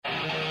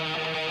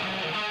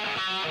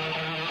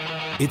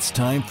It's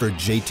time for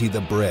JT the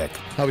Brick.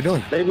 How we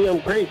doing? Baby, I'm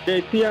great.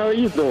 JT, how are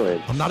you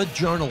doing? I'm not a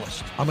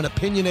journalist. I'm an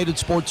opinionated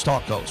sports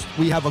talk host.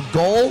 We have a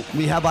goal.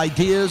 We have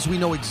ideas. We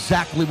know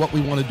exactly what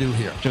we want to do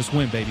here. Just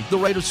win, baby. The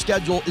Raiders'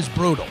 schedule is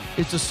brutal.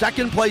 It's a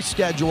second-place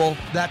schedule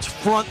that's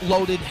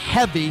front-loaded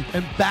heavy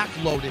and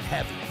back-loaded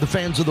heavy. The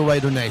fans of the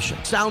Raider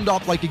Nation. Sound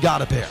off like you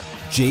got a pair.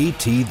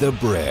 JT the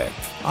Brick.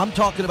 I'm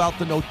talking about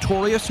the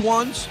notorious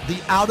ones, the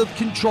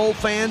out-of-control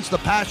fans, the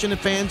passionate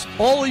fans.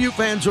 All of you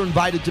fans are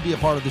invited to be a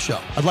part of the show.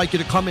 I'd like you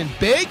to come in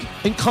big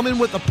and come in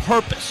with a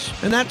purpose.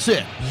 And that's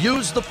it.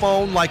 Use the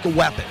phone like a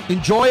weapon.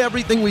 Enjoy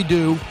everything we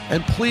do.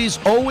 And please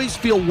always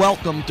feel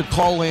welcome to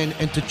call in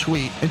and to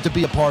tweet and to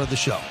be a part of the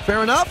show.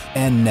 Fair enough?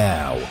 And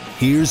now,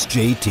 here's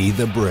JT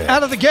the Brick.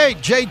 Out of the gate,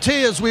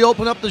 JT, as we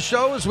open up the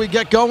show, as we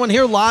get going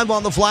here live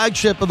on the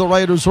flagship of the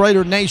Raiders,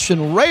 Raider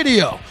Nation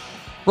Radio.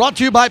 Brought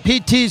to you by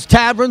PT's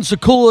Taverns, the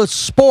coolest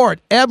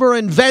sport ever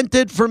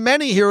invented. For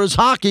many here is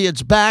hockey.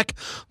 It's back.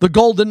 The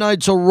Golden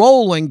Knights are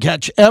rolling.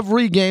 Catch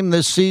every game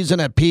this season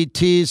at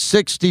PT's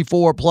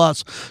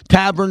 64-plus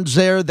taverns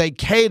there. They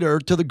cater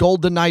to the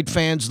Golden Knight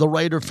fans, the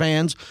Raider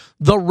fans,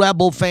 the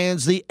Rebel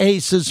fans, the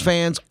Aces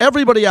fans,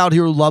 everybody out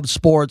here who loves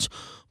sports,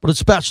 but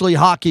especially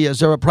hockey, as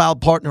they're a proud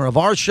partner of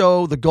our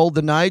show, the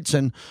Golden Knights.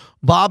 And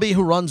Bobby,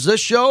 who runs this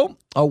show,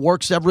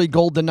 works every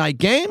Golden Knight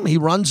game. He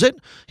runs it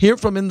here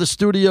from in the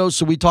studio,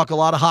 so we talk a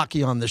lot of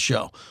hockey on this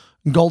show.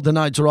 Golden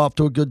Knights are off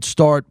to a good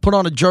start. Put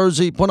on a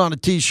jersey, put on a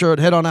T-shirt,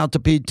 head on out to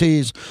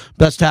PT's.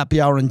 Best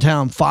happy hour in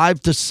town, 5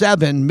 to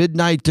 7,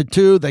 midnight to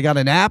 2. They got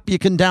an app you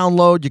can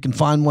download. You can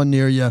find one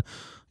near you.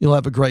 You'll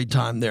have a great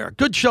time there.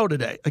 Good show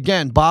today.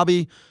 Again,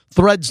 Bobby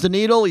threads the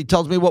needle. He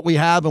tells me what we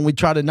have, and we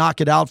try to knock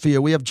it out for you.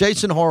 We have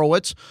Jason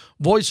Horowitz,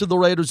 voice of the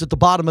Raiders, at the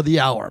bottom of the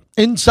hour.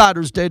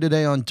 Insiders Day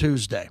today on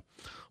Tuesday.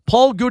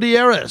 Paul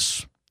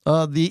Gutierrez,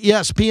 the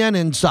ESPN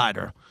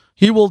insider,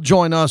 he will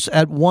join us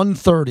at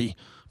 1:30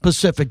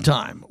 Pacific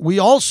time. We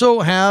also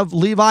have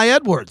Levi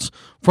Edwards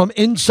from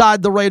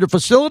inside the Raider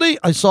facility.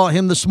 I saw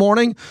him this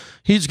morning.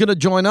 He's going to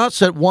join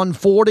us at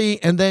 1:40.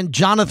 And then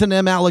Jonathan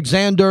M.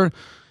 Alexander,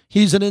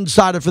 he's an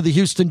insider for the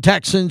Houston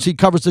Texans. He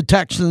covers the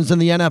Texans and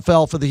the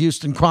NFL for the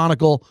Houston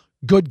Chronicle.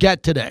 Good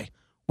get today.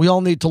 We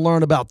all need to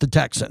learn about the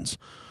Texans.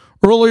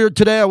 Earlier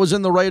today, I was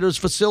in the Raiders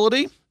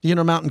facility, the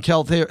Intermountain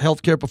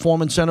Healthcare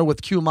Performance Center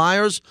with Q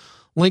Myers,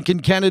 Lincoln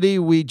Kennedy.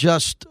 We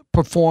just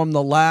performed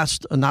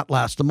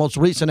the most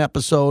recent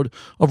episode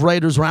of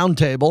Raiders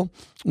Roundtable,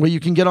 where you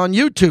can get on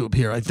YouTube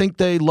here. I think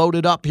they load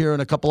it up here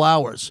in a couple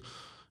hours,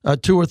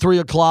 2 or 3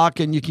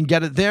 o'clock, and you can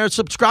get it there.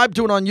 Subscribe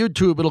to it on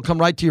YouTube. It'll come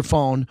right to your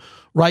phone,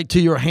 right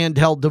to your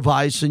handheld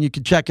device, and you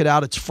can check it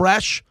out. It's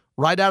fresh,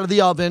 right out of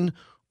the oven,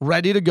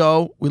 ready to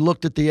go. We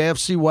looked at the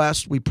AFC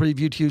West. We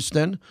previewed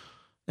Houston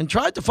and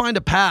tried to find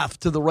a path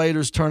to the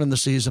Raiders turning the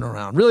season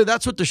around. Really,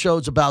 that's what the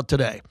show's about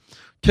today.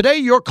 Today,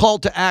 your call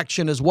to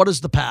action is, what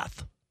is the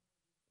path?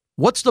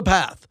 What's the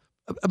path?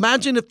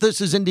 Imagine if this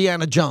is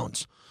Indiana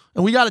Jones,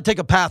 and we got to take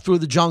a path through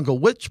the jungle.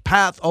 Which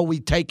path are we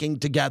taking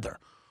together?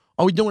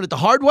 Are we doing it the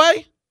hard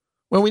way,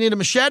 where we need a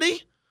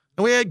machete,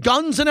 and we had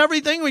guns and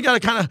everything? We got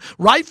to kind of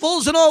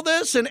rifles and all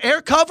this, and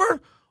air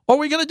cover? Or are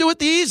we going to do it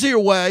the easier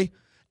way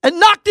and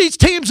knock these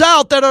teams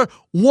out that are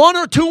 1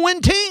 or 2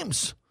 win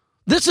teams?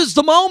 This is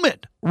the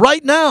moment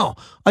right now.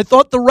 I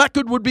thought the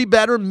record would be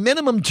better,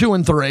 minimum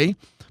 2-3,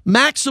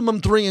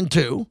 maximum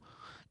 3-2,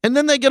 and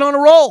then they get on a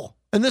roll.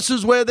 And this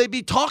is where they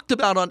be talked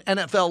about on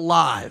NFL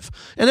Live.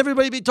 And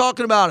everybody be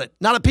talking about it.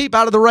 Not a peep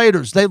out of the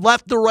Raiders. They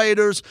left the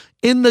Raiders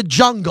in the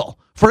jungle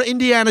for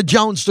Indiana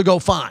Jones to go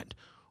find.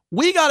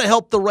 We got to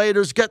help the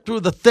Raiders get through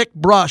the thick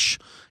brush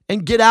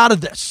and get out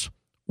of this.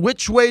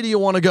 Which way do you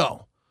want to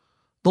go?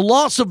 The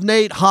loss of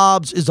Nate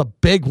Hobbs is a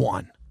big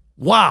one.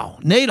 Wow,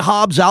 Nate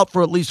Hobbs out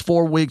for at least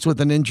 4 weeks with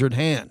an injured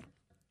hand.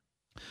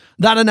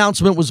 That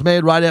announcement was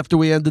made right after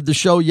we ended the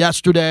show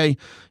yesterday.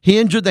 He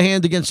injured the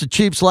hand against the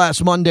Chiefs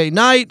last Monday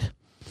night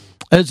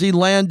as he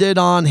landed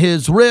on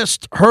his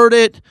wrist, hurt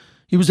it.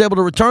 He was able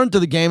to return to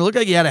the game. It looked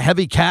like he had a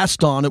heavy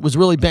cast on. It was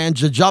really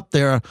bandaged up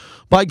there.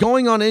 By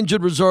going on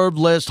injured reserve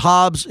list,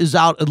 Hobbs is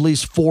out at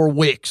least 4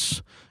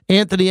 weeks.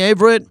 Anthony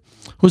Averett,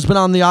 who's been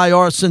on the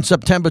IR since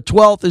September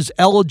 12th, is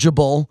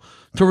eligible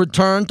to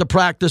return to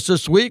practice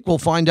this week. We'll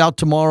find out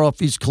tomorrow if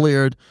he's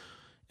cleared.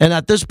 And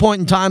at this point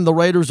in time, the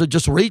Raiders are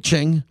just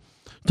reaching.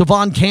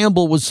 Devon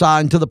Campbell was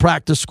signed to the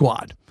practice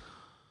squad.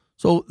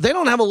 So they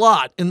don't have a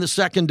lot in the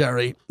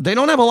secondary. They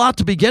don't have a lot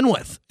to begin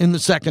with in the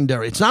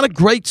secondary. It's not a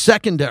great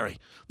secondary.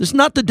 This is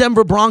not the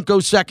Denver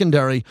Broncos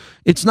secondary.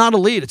 It's not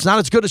elite. It's not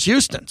as good as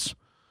Houston's.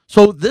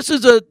 So this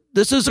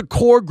is a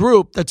core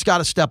group that's got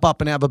to step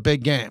up and have a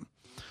big game.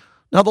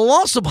 Now, the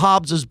loss of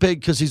Hobbs is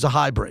big because he's a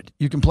hybrid.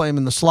 You can play him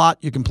in the slot.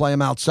 You can play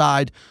him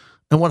outside.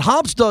 And what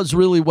Hobbs does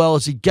really well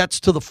is he gets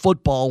to the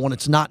football when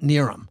it's not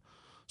near him.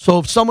 So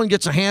if someone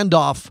gets a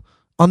handoff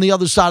on the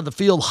other side of the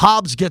field,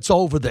 Hobbs gets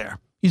over there.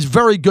 He's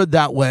very good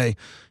that way.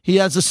 He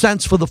has a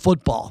sense for the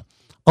football.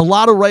 A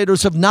lot of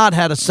Raiders have not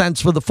had a sense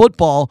for the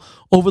football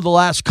over the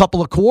last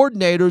couple of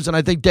coordinators, and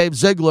I think Dave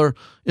Ziegler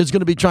is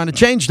going to be trying to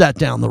change that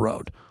down the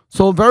road.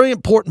 So a very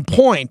important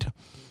point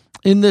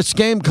in this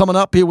game coming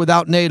up here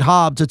without Nate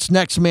Hobbs. It's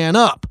next man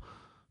up.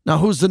 Now,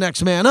 who's the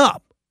next man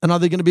up? And are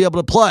they going to be able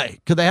to play?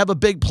 Could they have a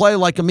big play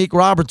like Amik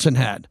Robertson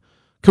had?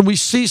 Can we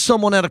see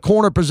someone at a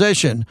corner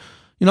position?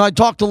 You know, I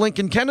talked to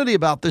Lincoln Kennedy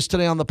about this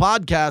today on the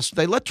podcast.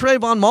 They let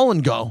Trayvon Mullen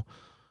go.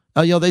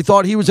 They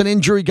thought he was an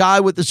injury guy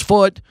with his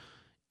foot,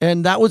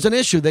 and that was an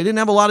issue. They didn't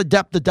have a lot of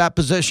depth at that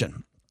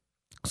position.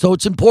 So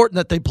it's important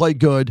that they play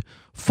good.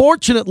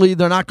 Fortunately,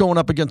 they're not going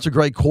up against a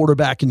great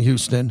quarterback in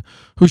Houston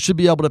who should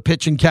be able to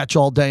pitch and catch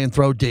all day and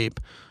throw deep.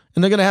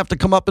 And they're going to have to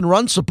come up and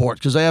run support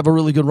because they have a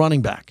really good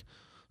running back.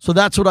 So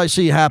that's what I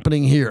see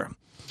happening here.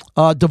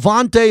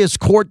 Devontae's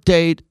court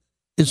date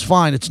is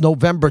fine. It's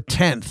November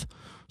 10th.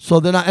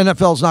 So then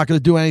NFL's not going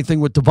to do anything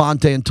with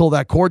Devontae until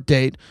that court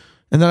date.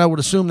 And then I would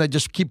assume they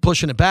just keep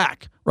pushing it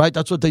back, right?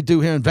 That's what they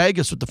do here in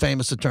Vegas with the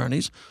famous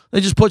attorneys.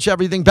 They just push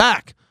everything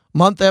back.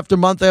 Month after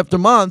month after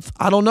month.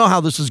 I don't know how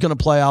this is going to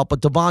play out,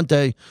 but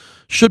Devontae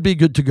should be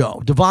good to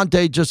go.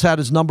 Devontae just had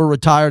his number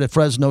retired at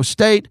Fresno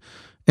State,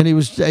 and he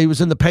was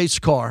in the pace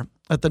car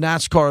at the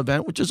NASCAR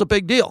event, which is a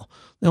big deal.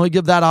 They only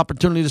give that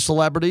opportunity to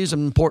celebrities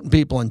and important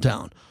people in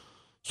town.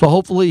 So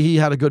hopefully he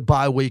had a good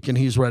bye week and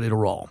he's ready to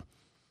roll.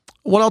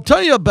 What I'll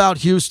tell you about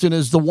Houston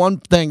is the one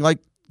thing,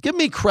 give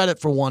me credit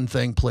for one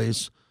thing,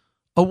 please.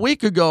 A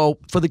week ago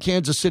for the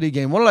Kansas City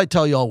game, what did I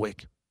tell you all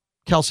week?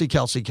 Kelsey.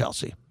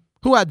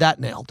 Who had that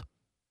nailed?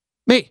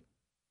 Me.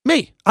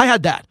 I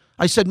had that.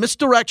 I said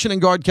misdirection and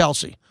guard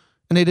Kelsey,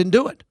 and they didn't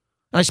do it.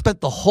 And I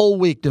spent the whole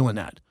week doing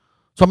that.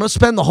 So I'm going to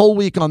spend the whole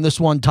week on this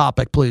one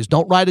topic, please.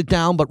 Don't write it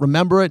down, but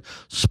remember it.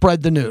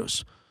 Spread the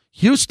news.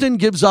 Houston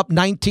gives up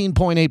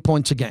 19.8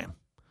 points a game.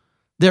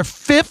 They're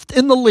fifth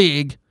in the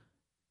league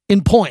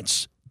in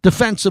points.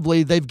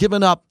 Defensively, they've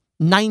given up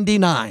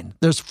 99.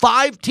 There's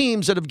 5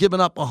 teams that have given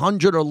up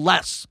 100 or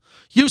less.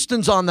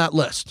 Houston's on that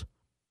list.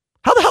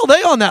 How the hell are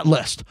they on that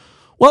list?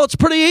 Well, it's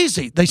pretty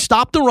easy. They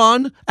stop the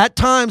run at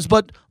times,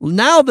 but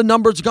now the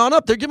number's gone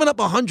up. They're giving up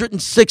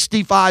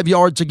 165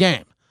 yards a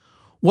game.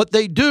 What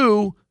they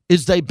do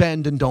is they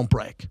bend and don't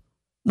break.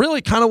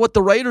 Really kind of what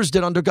the Raiders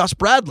did under Gus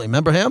Bradley.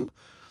 Remember him?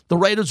 The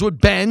Raiders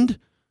would bend,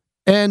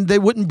 and they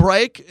wouldn't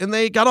break, and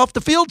they got off the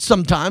field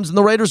sometimes, and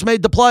the Raiders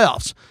made the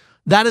playoffs.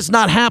 That is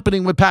not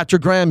happening with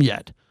Patrick Graham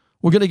yet.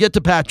 We're going to get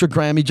to Patrick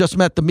Graham. He just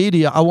met the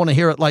media. I want to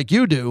hear it like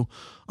you do.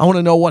 I want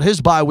to know what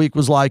his bye week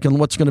was like and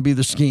what's going to be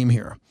the scheme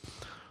here.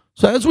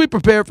 So as we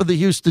prepare for the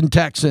Houston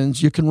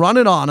Texans, you can run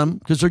it on them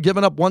because they're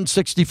giving up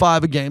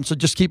 165 a game, so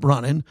just keep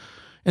running.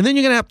 And then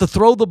you're going to have to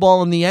throw the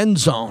ball in the end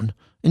zone,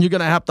 and you're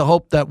going to have to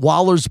hope that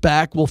Waller's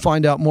back. We'll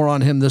find out more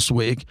on him this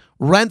week.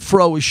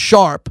 Renfro is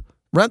sharp.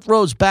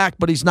 Renfro's back,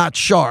 but he's not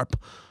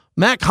sharp.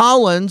 Mac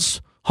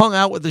Hollins hung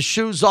out with his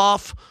shoes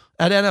off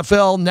at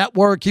NFL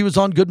Network. He was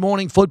on Good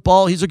Morning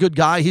Football. He's a good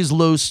guy. He's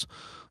loose.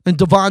 And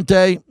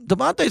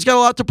Devontae's got a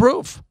lot to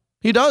prove.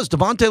 He does.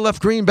 Devontae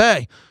left Green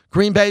Bay.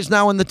 Green Bay's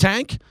now in the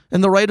tank,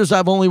 and the Raiders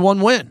have only one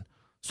win.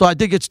 So I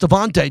think it's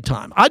Devontae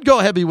time. I'd go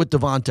heavy with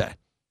Devontae.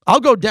 I'll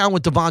go down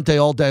with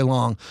Devontae all day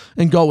long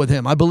and go with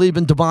him. I believe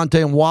in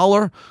Devontae and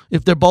Waller.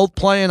 If they're both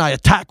playing, I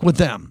attack with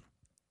them.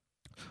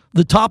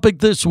 The topic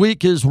this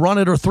week is run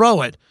it or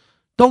throw it.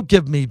 Don't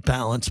give me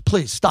balance.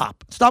 Please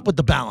stop. Stop with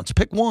the balance.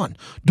 Pick one.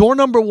 Door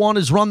number one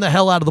is run the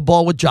hell out of the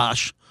ball with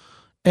Josh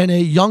and a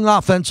young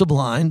offensive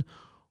line.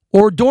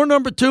 Or door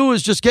number two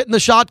is just get in the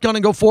shotgun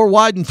and go 4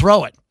 wide and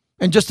throw it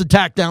and just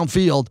attack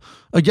downfield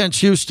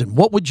against Houston.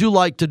 What would you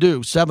like to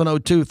do?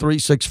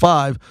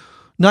 702-365-9200.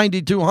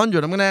 I'm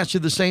going to ask you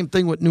the same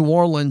thing with New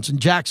Orleans and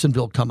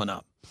Jacksonville coming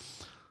up.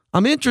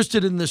 I'm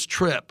interested in this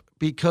trip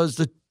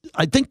because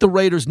I think the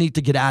Raiders need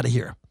to get out of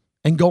here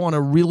and go on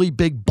a really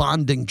big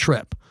bonding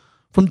trip.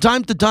 From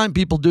time to time,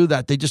 people do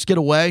that. They just get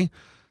away.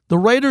 The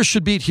Raiders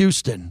should beat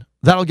Houston.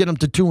 That'll get them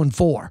to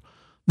 2-4.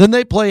 Then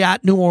they play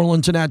at New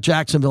Orleans and at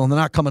Jacksonville, and they're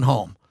not coming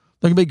home.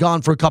 They're going to be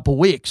gone for a couple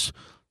weeks.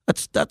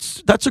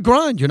 That's a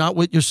grind. You're not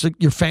with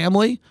your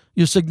family,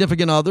 your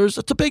significant others.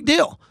 That's a big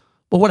deal.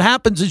 But what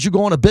happens is you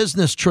go on a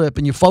business trip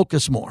and you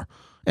focus more,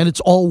 and it's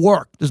all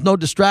work. There's no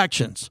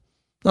distractions.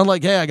 Not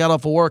like, hey, I got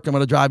off of work, I'm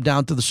going to drive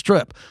down to the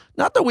Strip.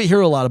 Not that we hear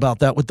a lot about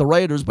that with the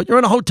Raiders, but you're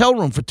in a hotel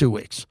room for 2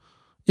 weeks.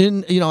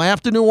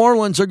 After New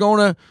Orleans, they're going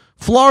to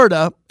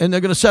Florida, and they're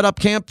going to set up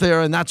camp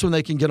there, and that's when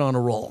they can get on a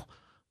roll.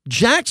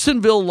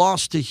 Jacksonville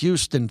lost to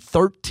Houston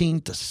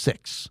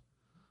 13-6.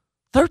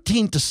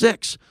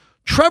 13-6.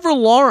 Trevor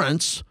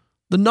Lawrence,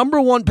 the number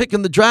one pick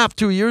in the draft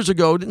 2 years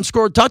ago, didn't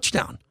score a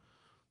touchdown.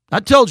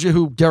 That tells you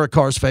who Derek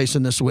Carr's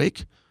facing this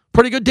week.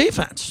 Pretty good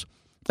defense.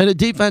 And a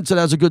defense that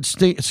has a good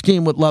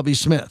scheme with Lovie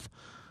Smith.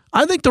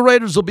 I think the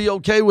Raiders will be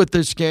okay with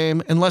this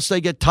game unless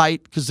they get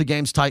tight because the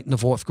game's tight in the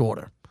fourth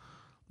quarter.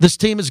 This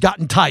team has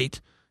gotten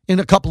tight in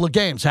a couple of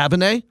games,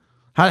 haven't they?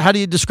 How do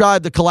you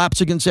describe the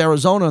collapse against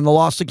Arizona and the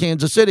loss to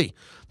Kansas City?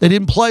 They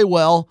didn't play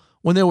well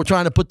when they were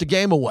trying to put the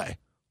game away.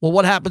 Well,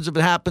 what happens if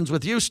it happens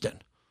with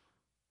Houston?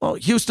 Well,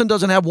 Houston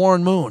doesn't have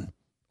Warren Moon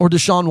or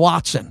Deshaun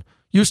Watson.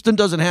 Houston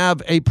doesn't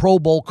have a Pro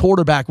Bowl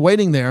quarterback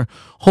waiting there.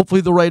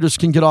 Hopefully the Raiders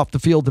can get off the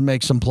field and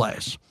make some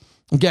plays.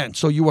 Again,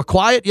 so you were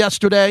quiet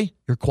yesterday.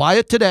 You're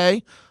quiet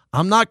today.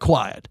 I'm not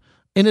quiet.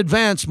 in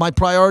advance, my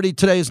priority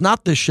today is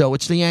not this show.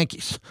 It's the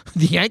Yankees.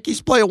 The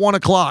Yankees play at 1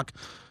 o'clock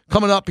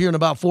coming up here in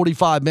about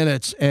 45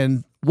 minutes.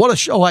 And what a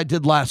show I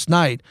did last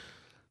night.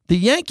 The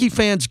Yankee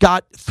fans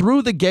got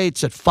through the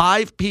gates at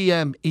 5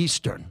 p.m.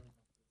 Eastern.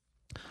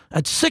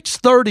 At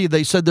 6:30,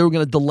 they said they were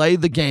going to delay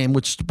the game,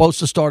 which is supposed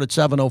to start at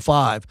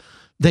 7:05.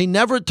 They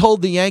never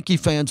told the Yankee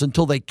fans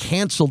until they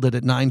canceled it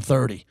at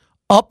 9:30.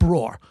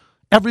 Uproar.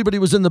 Everybody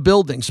was in the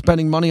building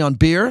spending money on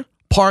beer,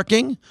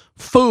 parking,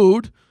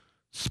 food,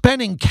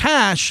 spending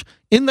cash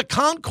in the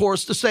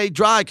concourse to stay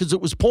dry because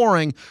it was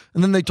pouring,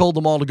 and then they told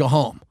them all to go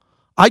home.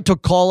 I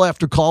took call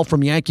after call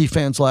from Yankee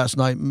fans last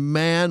night.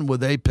 Man, were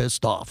they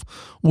pissed off.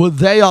 Were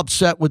they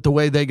upset with the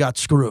way they got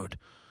screwed?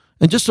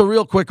 And just a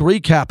real quick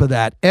recap of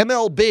that.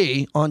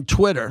 MLB on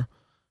Twitter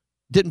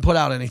didn't put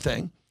out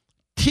anything.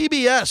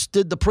 TBS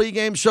did the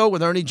pregame show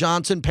with Ernie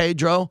Johnson,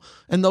 Pedro,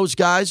 and those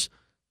guys.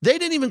 They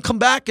didn't even come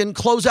back and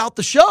close out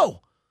the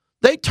show.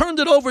 They turned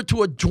it over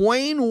to a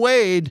Dwayne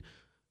Wade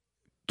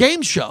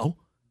game show,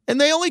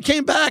 and they only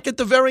came back at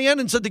the very end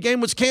and said the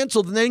game was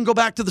canceled, and they didn't go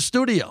back to the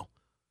studio.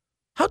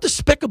 How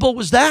despicable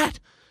was that?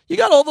 You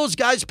got all those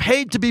guys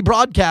paid to be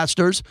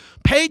broadcasters,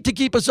 paid to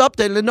keep us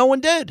updated, and no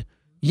one did.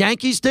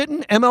 Yankees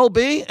didn't,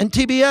 MLB, and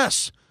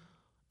TBS.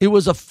 It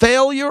was a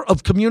failure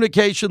of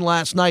communication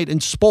last night in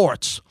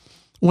sports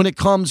when it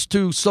comes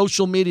to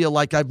social media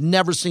like I've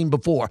never seen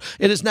before.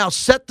 It has now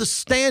set the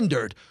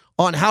standard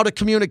on how to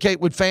communicate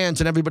with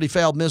fans, and everybody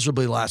failed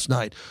miserably last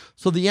night.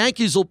 So the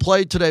Yankees will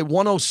play today,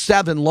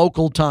 1:07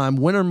 local time.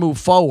 Winner move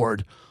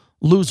forward,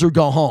 loser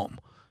go home.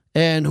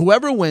 And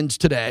whoever wins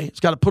today has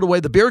got to put away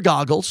the beer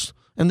goggles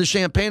and the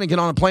champagne and get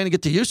on a plane and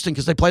get to Houston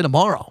because they play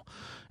tomorrow.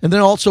 And then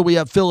also we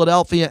have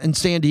Philadelphia and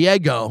San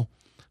Diego.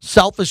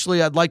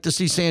 Selfishly, I'd like to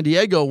see San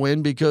Diego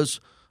win because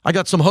I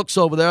got some hooks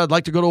over there. I'd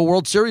like to go to a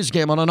World Series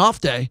game on an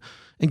off day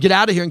and get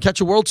out of here and catch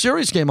a World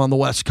Series game on the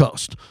West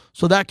Coast.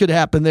 So that could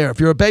happen there. If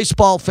you're a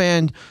baseball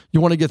fan,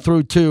 you want to get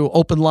through to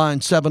open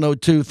line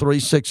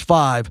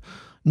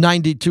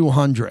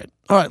 702-365-9200.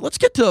 All right, let's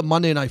get to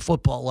Monday Night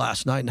Football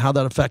last night and how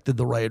that affected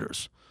the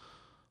Raiders.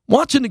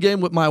 Watching the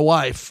game with my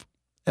wife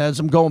as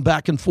I'm going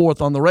back and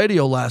forth on the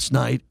radio last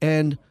night,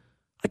 and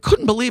I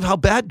couldn't believe how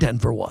bad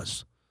Denver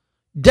was.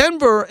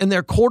 Denver and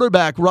their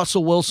quarterback,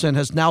 Russell Wilson,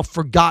 has now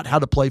forgot how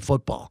to play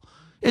football.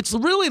 It's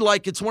really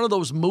like it's one of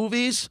those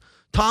movies,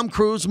 Tom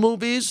Cruise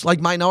movies, like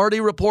Minority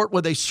Report,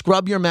 where they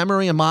scrub your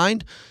memory and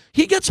mind.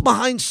 He gets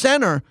behind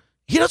center.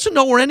 He doesn't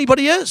know where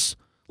anybody is.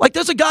 Like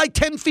there's a guy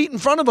 10 feet in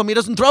front of him. He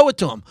doesn't throw it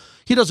to him.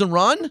 He doesn't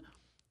run.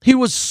 He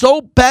was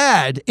so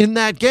bad in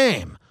that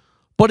game.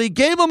 But he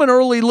gave him an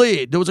early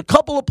lead. There was a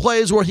couple of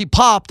plays where he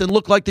popped and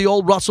looked like the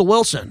old Russell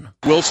Wilson.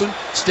 Wilson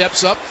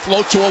steps up,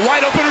 floats to a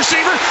wide-open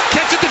receiver,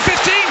 catches it to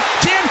 15,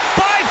 10,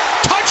 5,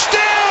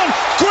 touchdown,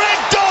 Greg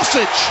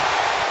Dulcich.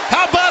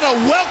 How about a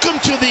welcome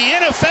to the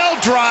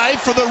NFL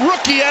drive for the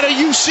rookie out of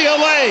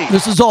UCLA?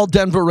 This is all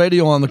Denver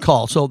radio on the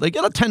call. So they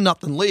get a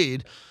 10-0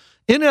 lead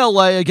in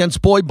L.A.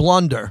 against Boy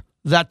Blunder,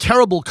 that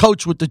terrible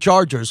coach with the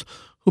Chargers,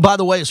 who, by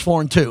the way, is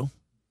 4-2.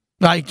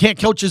 Now, he can't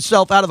coach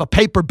himself out of a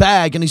paper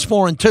bag, and he's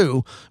 4-2.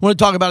 We want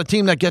to talk about a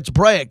team that gets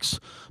breaks.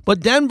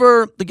 But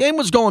Denver, the game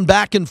was going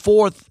back and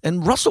forth,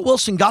 and Russell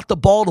Wilson got the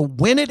ball to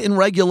win it in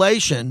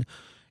regulation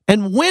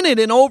and win it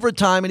in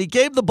overtime, and he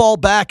gave the ball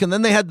back, and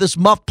then they had this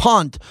muff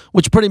punt,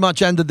 which pretty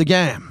much ended the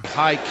game.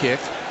 High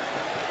kick,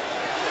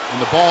 and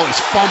the ball is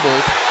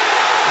fumbled.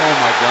 Oh,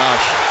 my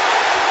gosh.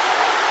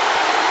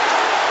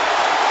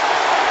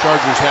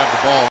 Chargers have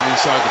the ball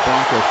inside the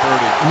Bronco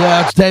 30.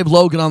 Yeah, it's Dave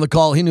Logan on the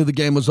call. He knew the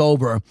game was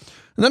over. And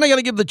then I got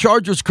to give the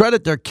Chargers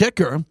credit. Their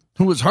kicker,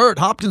 who was hurt,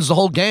 Hopkins the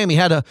whole game, he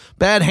had a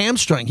bad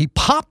hamstring. He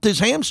popped his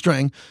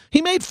hamstring.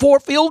 He made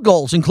 4 field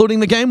goals, including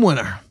the game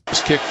winner.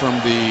 This kick from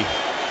the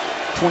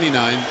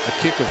 29, a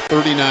kick of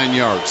 39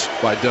 yards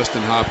by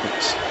Dustin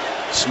Hopkins.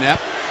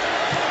 Snap,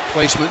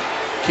 placement,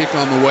 kick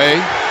on the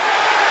way.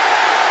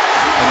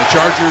 And the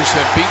Chargers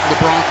have beaten the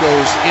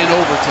Broncos in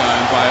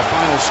overtime by a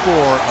final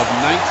score of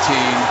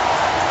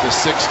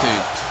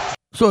 19-16.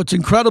 So it's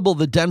incredible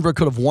that Denver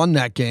could have won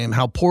that game,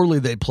 how poorly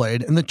they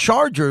played. And the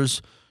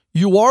Chargers,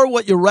 you are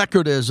what your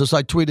record is, as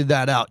I tweeted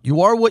that out.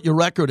 You are what your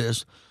record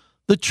is.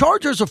 The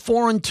Chargers are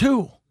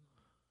 4-2.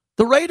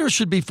 The Raiders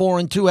should be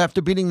 4-2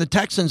 after beating the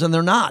Texans, and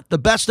they're not. The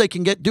best they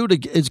can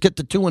is get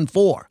to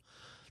 2-4.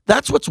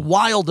 That's what's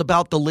wild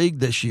about the league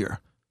this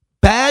year.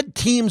 Bad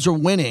teams are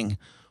winning,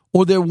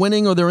 or they're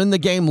winning, or they're in the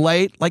game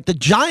late. Like the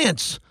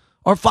Giants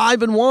are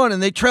 5-1,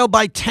 and they trail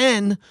by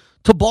 10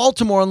 to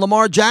Baltimore and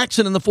Lamar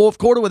Jackson in the fourth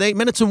quarter with 8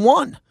 minutes and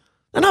 1.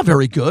 They're not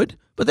very good,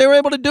 but they were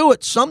able to do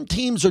it. Some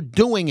teams are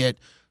doing it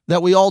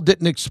that we all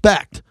didn't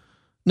expect.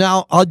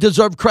 Now, I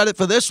deserve credit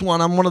for this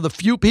one. I'm one of the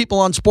few people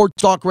on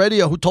Sports Talk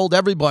Radio who told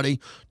everybody,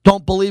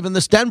 don't believe in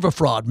this Denver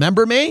fraud.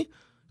 Remember me?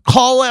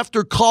 Call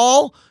after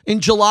call in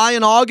July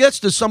and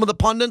August as some of the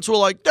pundits were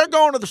like, they're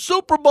going to the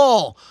Super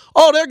Bowl.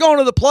 Oh, they're going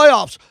to the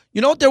playoffs.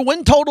 You know what their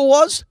win total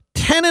was?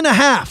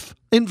 10.5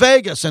 in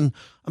Vegas. And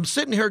I'm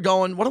sitting here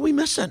going, what are we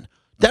missing?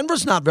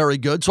 Denver's not very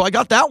good, so I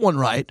got that one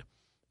right.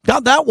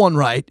 Got that one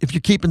right, if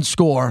you're keeping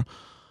score.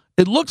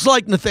 It looks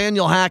like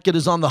Nathaniel Hackett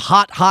is on the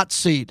hot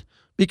seat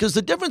because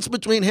the difference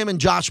between him and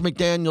Josh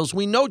McDaniels,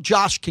 we know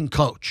Josh can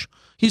coach.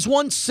 He's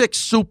won 6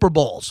 Super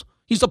Bowls.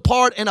 He's a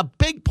part and a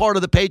big part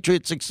of the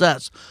Patriots'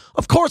 success.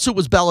 Of course it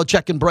was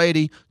Belichick and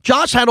Brady.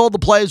 Josh had all the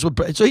players with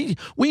Brady. So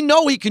we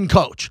know he can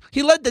coach.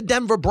 He led the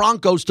Denver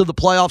Broncos to the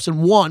playoffs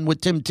and won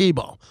with Tim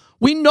Tebow.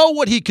 We know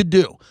what he could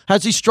do.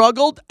 Has he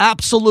struggled?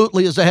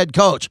 Absolutely as a head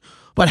coach.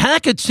 But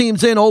Hackett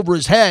seems in over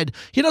his head.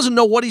 He doesn't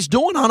know what he's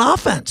doing on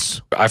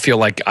offense. I feel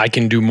like I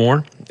can do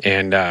more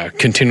and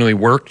continually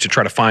work to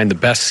try to find the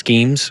best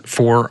schemes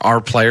for our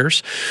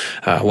players.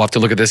 We'll have to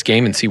look at this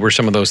game and see where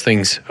some of those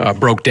things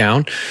broke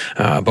down.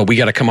 But we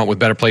got to come up with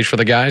better plays for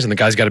the guys, and the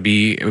guys got to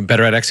be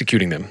better at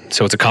executing them.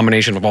 So it's a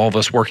combination of all of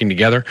us working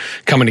together,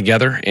 coming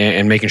together,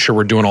 and making sure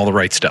we're doing all the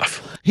right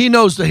stuff. He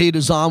knows the heat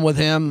is on with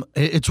him.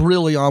 It's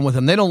really on with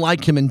him. They don't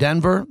like him in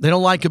Denver. They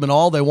don't like him at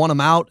all. They want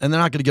him out, and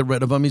they're not going to get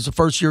rid of him. He's a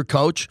first-year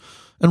coach.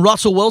 And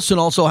Russell Wilson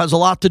also has a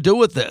lot to do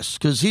with this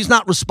because he's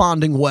not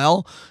responding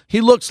well. He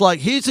looks like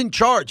he's in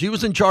charge. He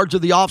was in charge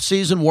of the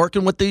offseason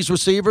working with these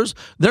receivers.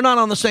 They're not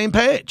on the same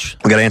page.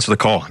 We got to answer the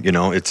call.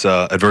 It's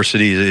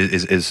adversity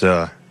is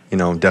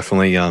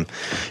definitely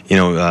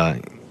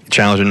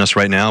challenging us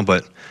right now.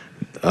 But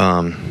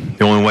the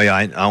only way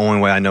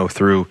I know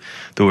through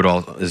it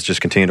all is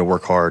just continue to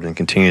work hard and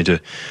continue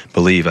to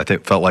believe. I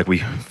felt like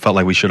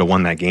we should have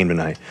won that game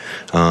tonight,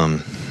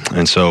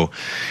 and so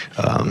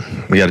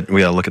we got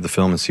to look at the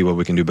film and see what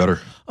we can do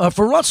better.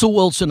 For Russell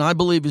Wilson, I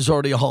believe he's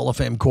already a Hall of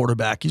Fame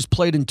quarterback. He's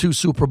played in 2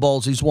 Super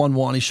Bowls. He's won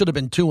 1. He should have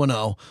been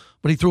 2-0,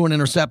 but he threw an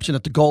interception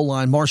at the goal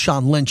line.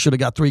 Marshawn Lynch should have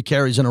got 3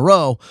 carries in a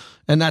row,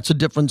 and that's a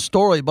different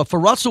story. But for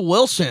Russell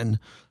Wilson,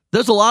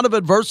 there's a lot of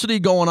adversity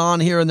going on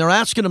here, and they're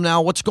asking him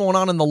now what's going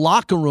on in the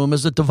locker room.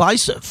 Is it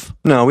divisive?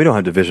 No, we don't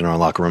have division in our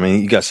locker room. I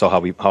mean, you guys saw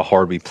how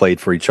hard we played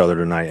for each other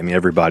tonight. I mean,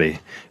 everybody,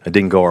 it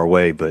didn't go our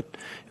way, but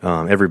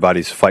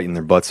everybody's fighting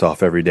their butts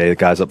off every day. The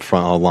guys up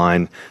front, all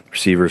line,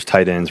 receivers,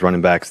 tight ends,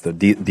 running backs, the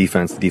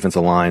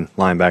defensive line,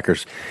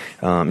 linebackers,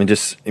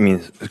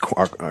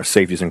 our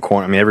safeties and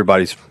corner. I mean,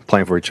 everybody's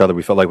playing for each other.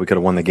 We felt like we could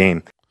have won the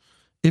game.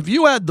 If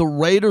you had the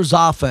Raiders'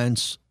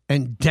 offense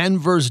and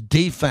Denver's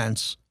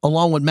defense,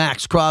 along with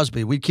Max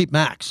Crosby, we keep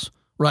Max,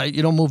 right?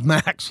 You don't move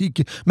Max.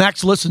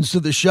 Max listens to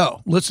the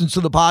show, listens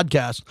to the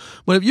podcast.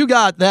 But if you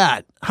got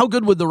that, how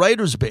good would the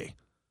Raiders be?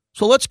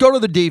 So let's go to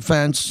the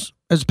defense.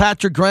 As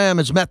Patrick Graham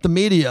has met the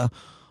media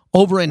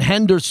over in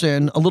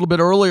Henderson a little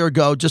bit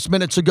just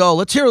minutes ago.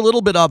 Let's hear a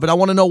little bit of it. I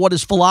want to know what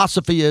his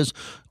philosophy is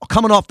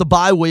coming off the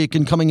bye week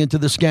and coming into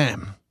this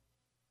game.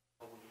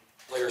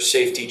 Player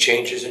safety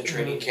changes in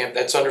training camp.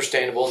 That's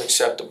understandable and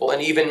acceptable. And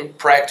even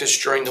practice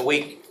during the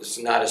week is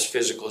not as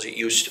physical as it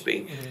used to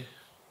be. Mm-hmm.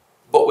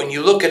 But when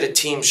you look at a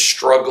team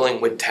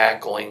struggling with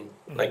tackling,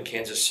 like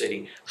Kansas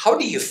City, how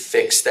do you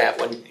fix that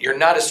when you're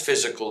not as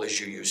physical as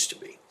you used to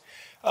be?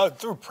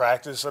 Through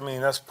practice. I mean,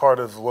 that's part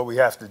of what we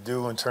have to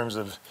do in terms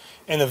of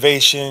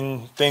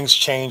innovation. Things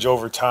change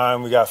over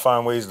time. We got to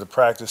find ways to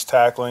practice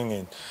tackling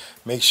and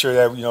make sure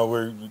that,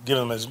 we're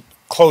giving them as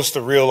close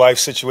to real life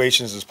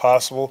situations as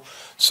possible.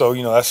 So,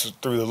 that's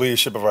through the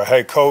leadership of our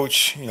head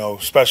coach,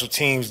 special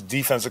teams,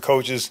 defensive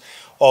coaches,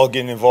 all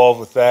getting involved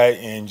with that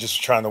and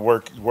just trying to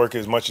work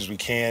as much as we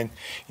can,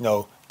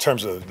 in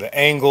terms of the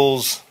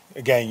angles.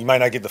 Again, you might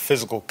not get the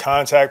physical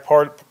contact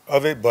part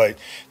of it, but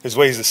there's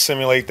ways to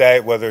simulate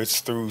that, whether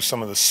it's through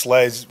some of the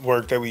sleds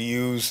work that we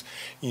use,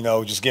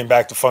 just getting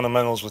back to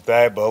fundamentals with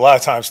that. But a lot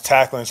of times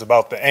tackling is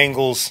about the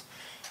angles,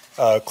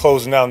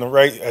 closing down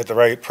at the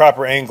right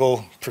proper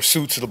angle,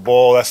 pursuit to the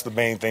ball. That's the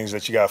main things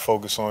that you got to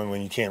focus on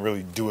when you can't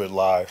really do it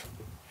live.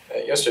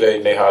 Yesterday,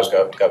 Nate Hodge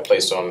got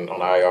placed on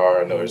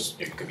IR. I know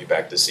he could be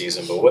back this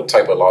season, but what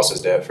type of loss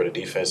is that for the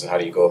defense, and how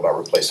do you go about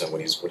replacing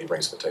what he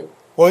brings to the table?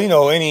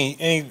 Well,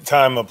 any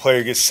time a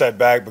player gets set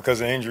back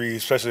because of injury,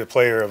 especially a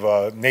player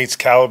of Nate's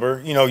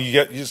caliber,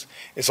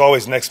 it's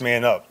always next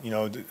man up.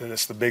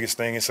 That's the biggest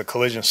thing. It's a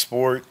collision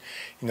sport.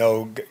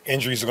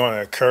 Injuries are going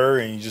to occur,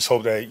 and you just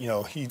hope that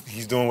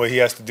he's doing what he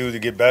has to do to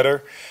get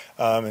better,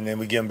 and then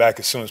we get him back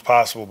as soon as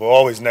possible. But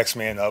always next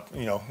man up.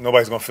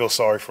 Nobody's going to feel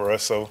sorry for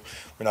us, so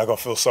we're not going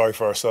to feel sorry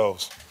for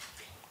ourselves.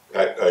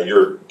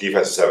 Your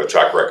defenses have a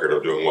track record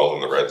of doing well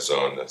in the red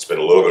zone. It's been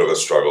a little bit of a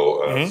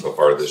struggle so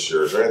far this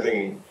year. Is there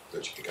anything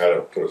that you can kind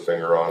of put a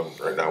finger on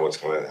right now? What's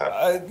going to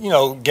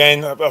happen?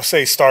 Again, I'll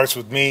say it starts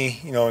with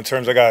me. In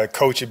terms I got to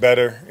coach it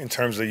better. In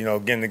terms of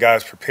getting the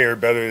guys prepared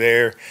better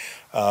there.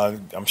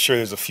 I'm sure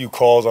there's a few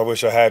calls I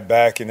wish I had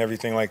back and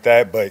everything like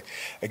that. But,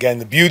 again,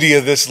 the beauty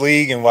of this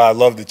league and why I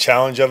love the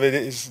challenge of it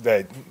is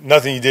that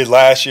nothing you did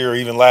last year or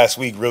even last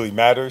week really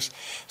matters.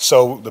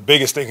 So the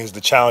biggest thing is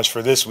the challenge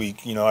for this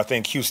week. I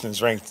think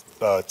Houston's ranked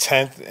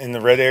 10th in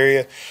the red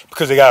area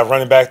because they got a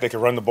running back that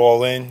can run the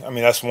ball in. I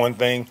mean, that's one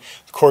thing.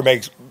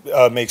 Quarterback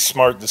makes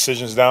smart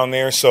decisions down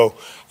there. So,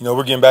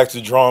 we're getting back to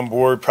the drawing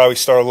board, probably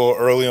start a little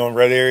early on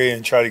red area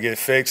and try to get it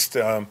fixed.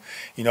 I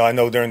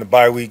know during the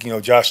bye week,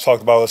 Josh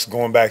talked about us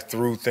going back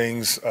through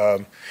things,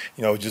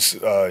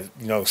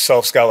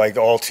 self-scout like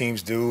all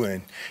teams do.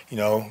 And,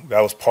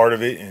 that was part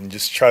of it, and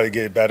just try to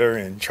get it better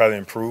and try to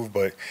improve.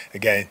 But,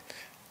 again,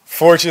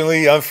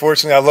 unfortunately,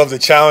 I love the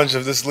challenge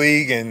of this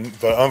league,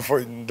 but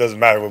unfortunately, it doesn't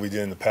matter what we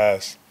did in the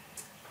past.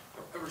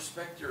 I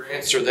respect your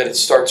answer that it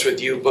starts with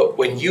you, but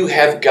when you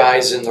have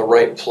guys in the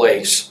right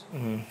place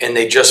and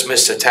they just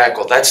missed a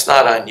tackle, that's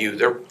not on you.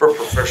 They're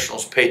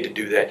professionals paid to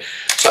do that.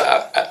 So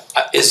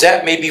is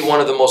that maybe one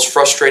of the most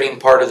frustrating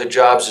part of the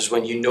jobs, is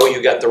when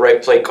you got the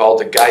right play called,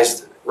 the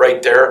guy's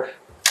right there,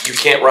 you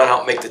can't run out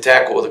and make the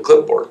tackle with a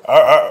clipboard?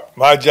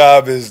 My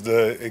job is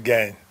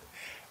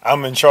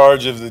I'm in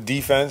charge of the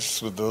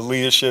defense with the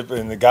leadership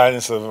and the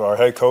guidance of our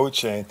head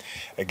coach. And,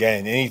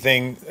 again,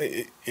 anything,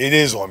 it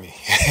is on me.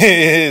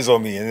 It is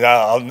on me, and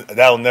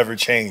that'll never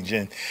change.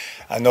 And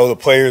I know the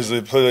players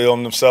that put it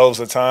on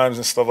themselves at times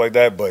and stuff like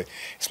that, but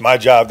it's my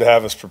job to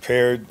have us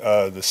prepared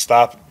to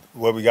stop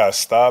what we got to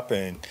stop.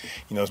 And,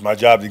 it's my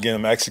job to get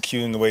them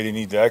executing the way they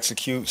need to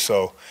execute.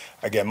 So,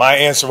 again, my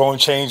answer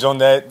won't change on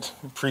that.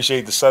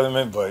 Appreciate the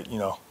sentiment, but,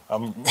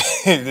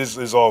 this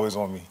is always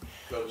on me.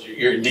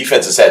 Your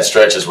defense has had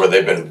stretches where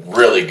they've been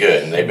really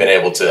good and they've been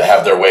able to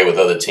have their way with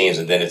other teams,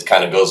 and then it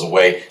kind of goes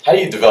away. How do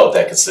you develop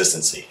that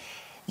consistency?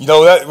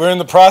 That we're in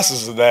the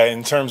process of that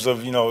in terms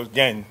of,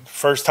 again,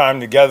 first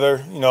time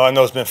together. I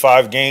know it's been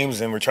 5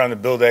 games and we're trying to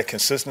build that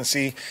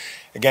consistency.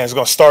 Again, it's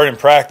going to start in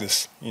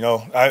practice.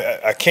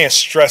 I can't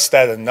stress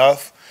that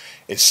enough.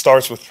 It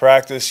starts with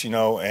practice,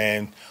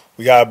 and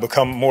we got to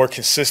become more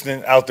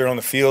consistent out there on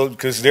the field,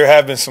 because there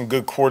have been some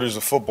good quarters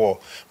of football.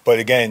 But,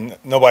 again,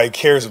 nobody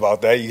cares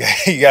about that.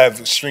 You got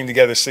to string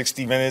together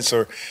 60 minutes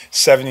or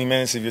 70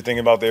 minutes if you're thinking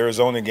about the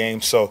Arizona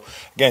game. So,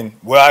 again,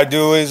 what I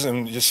do is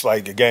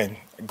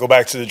go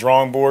back to the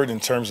drawing board in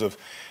terms of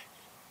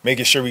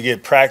making sure we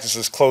get practice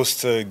as close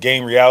to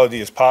game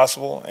reality as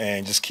possible,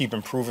 and just keep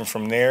improving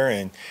from there,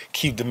 and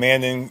keep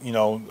demanding,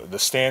 the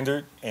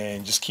standard,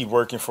 and just keep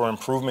working for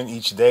improvement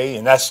each day.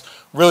 And that's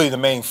really the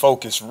main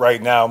focus right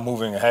now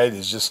moving ahead,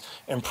 is just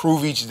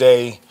improve each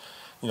day,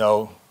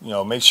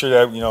 make sure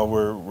that,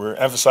 we're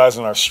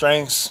emphasizing our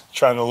strengths,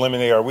 trying to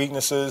eliminate our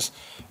weaknesses,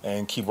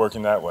 and keep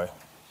working that way.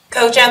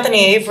 Coach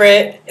Anthony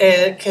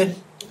Averett could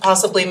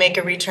possibly make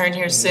a return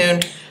here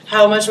soon.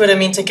 How much would it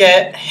mean to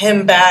get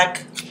him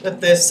back with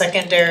the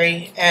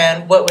secondary,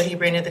 and what would he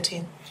bring to the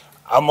team?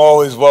 I'm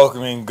always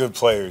welcoming good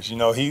players.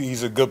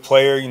 He's a good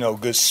player,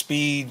 good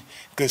speed,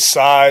 good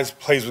size,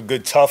 plays with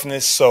good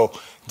toughness. So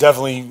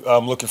definitely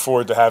looking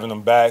forward to having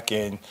him back.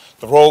 And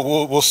the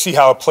role, we'll see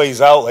how it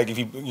plays out. Like, if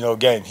he,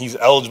 again, he's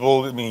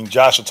eligible. I mean,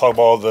 Josh will talk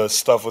about all the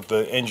stuff with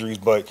the injuries,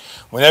 but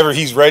whenever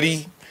he's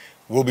ready,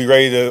 we'll be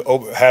ready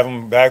to have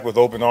him back with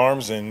open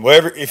arms. And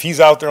if he's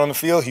out there on the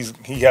field,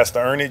 he has to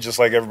earn it just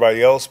like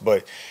everybody else.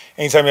 But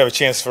anytime you have a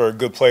chance for a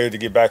good player to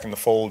get back in the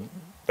fold,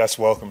 that's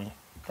welcoming,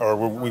 or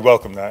we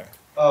welcome that.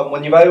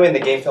 When you evaluate the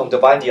game film,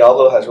 Divine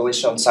Diablo has really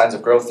shown signs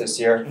of growth this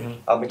year.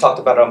 We talked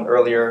about him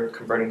earlier,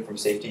 converting from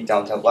safety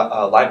down to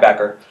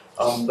linebacker.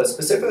 But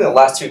specifically in the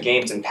last 2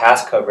 games in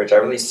pass coverage,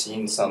 I've really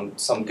seen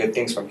some good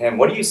things from him.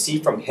 What do you see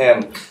from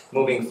him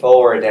moving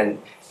forward,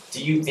 and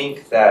do you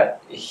think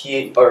that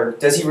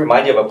does he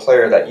remind you of a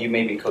player that you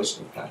maybe coached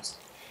in the past?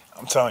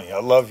 I'm telling you,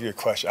 I love your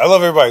question. I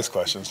love everybody's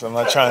questions. I'm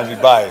not trying to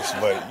be biased,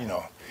 but,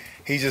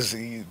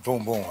 he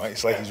boom, boom.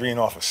 It's like he's reading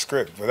off a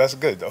script, but that's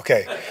good.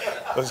 Okay,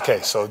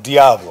 so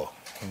Diablo,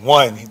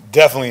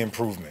 definitely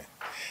improvement.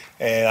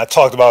 And I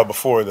talked about it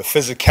before. The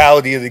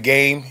physicality of the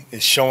game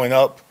is showing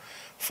up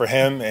for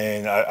him,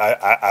 and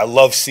I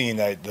love seeing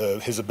that,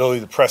 his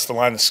ability to press the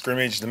line of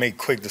scrimmage, to make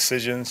quick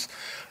decisions.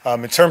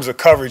 In terms of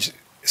coverage,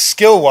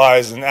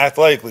 skill-wise and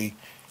athletically,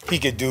 he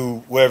could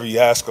do whatever you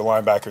ask a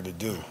linebacker to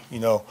do,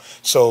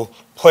 So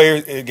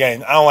players,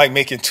 again, I don't like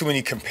making too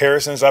many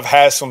comparisons. I've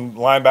had some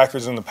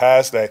linebackers in the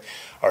past that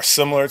are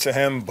similar to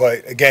him,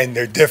 but, again,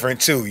 they're different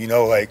too.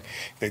 Like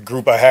the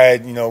group I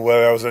had,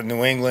 whether I was at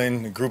New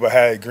England, the group I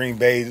had at Green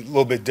Bay, a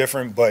little bit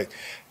different, but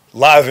a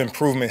lot of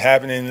improvement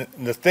happening.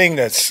 And the thing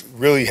that's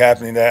really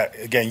happening that,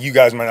 again, you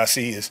guys might not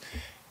see is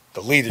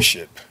the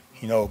leadership,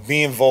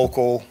 being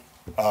vocal,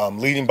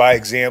 leading by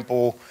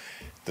example,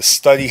 the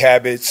study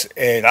habits,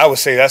 and I would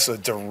say that's a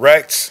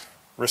direct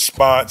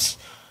response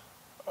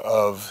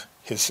of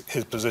his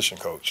position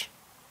coach.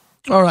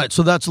 All right,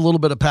 so that's a little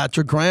bit of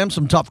Patrick Graham,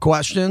 some tough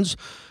questions.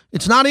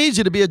 It's not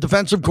easy to be a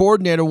defensive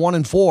coordinator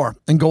 1-4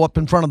 and go up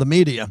in front of the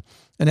media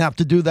and have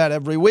to do that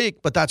every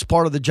week, but that's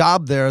part of the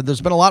job there.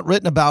 There's been a lot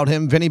written about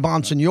him. Vinny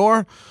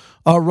Bonsignore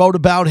wrote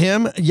about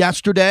him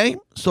yesterday,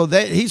 so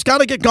he's got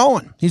to get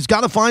going. He's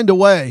got to find a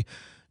way.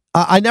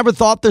 I never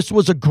thought this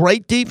was a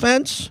great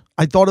defense.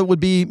 I thought it would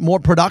be more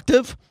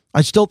productive.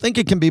 I still think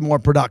it can be more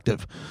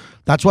productive.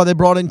 That's why they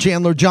brought in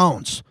Chandler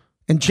Jones.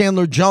 And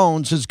Chandler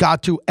Jones has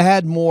got to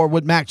add more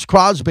with Max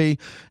Crosby,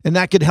 and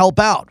that could help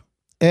out.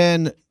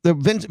 And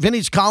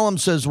Vinny's column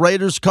says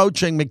Raiders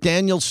coaching,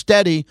 McDaniel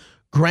steady,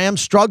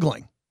 Graham's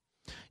struggling.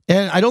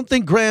 And I don't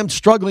think Graham's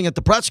struggling at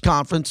the press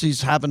conference.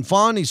 He's having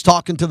fun. He's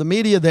talking to the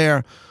media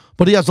there,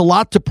 but he has a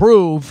lot to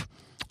prove.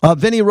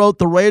 Vinny wrote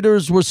the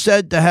Raiders were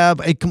said to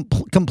have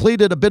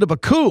completed a bit of a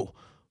coup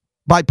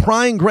by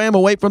prying Graham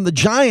away from the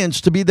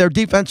Giants to be their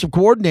defensive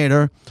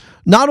coordinator.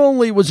 Not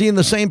only was he in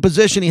the same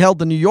position he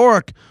held in New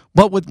York,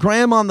 but with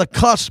Graham on the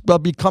cusp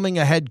of becoming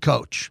a head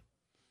coach.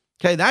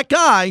 Okay, that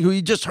guy who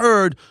you just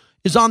heard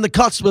is on the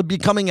cusp of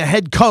becoming a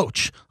head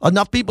coach.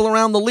 Enough people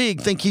around the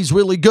league think he's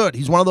really good.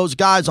 He's one of those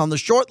guys on the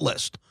short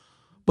list.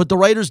 But the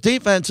Raiders'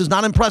 defense is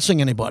not impressing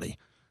anybody.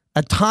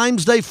 At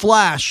times they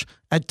flash.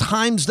 At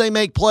times they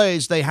make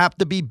plays. They have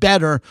to be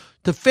better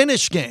to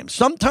finish games.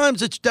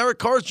 Sometimes it's Derek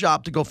Carr's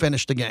job to go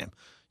finish the game.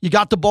 You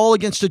got the ball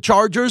against the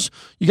Chargers,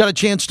 you got a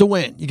chance to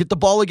win. You get the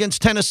ball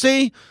against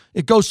Tennessee,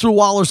 it goes through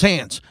Waller's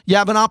hands. You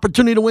have an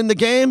opportunity to win the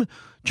game,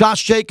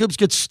 Josh Jacobs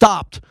gets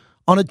stopped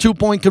on a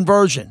 2-point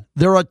conversion.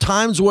 There are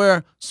times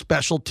where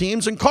special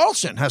teams and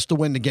Carlson has to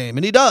win the game,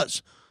 and he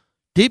does.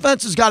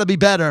 Defense has got to be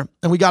better,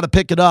 and we got to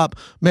pick it up.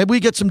 Maybe we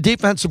get some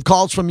defensive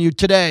calls from you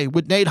today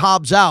with Nate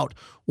Hobbs out.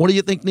 What do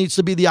you think needs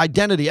to be the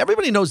identity?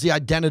 Everybody knows the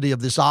identity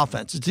of this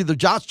offense. It's either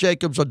Josh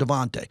Jacobs or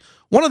Devontae,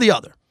 one or the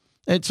other.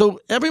 And so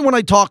everyone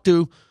I talk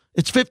to,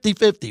 it's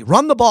 50-50.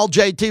 Run the ball,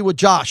 JT, with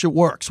Josh. It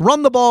works.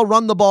 Run the ball,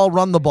 run the ball,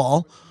 run the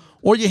ball.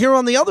 Or you hear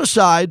on the other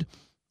side,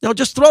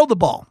 just throw the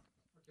ball.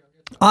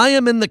 I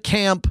am in the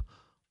camp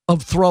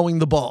of throwing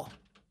the ball.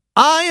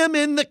 I am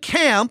in the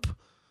camp,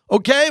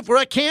 okay? If we're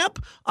at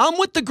camp, I'm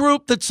with the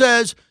group that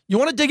says, you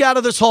want to dig out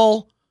of this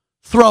hole?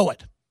 Throw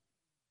it.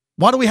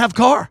 Why do we have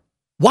Carr?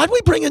 Why do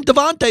we bring in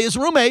Devontae, his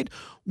roommate?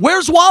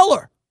 Where's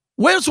Waller?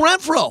 Where's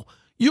Renfro?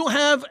 You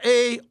have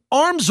a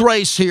arms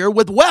race here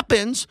with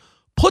weapons.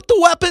 Put the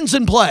weapons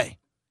in play.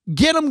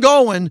 Get them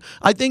going.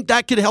 I think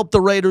that could help the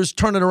Raiders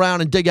turn it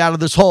around and dig out of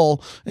this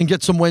hole and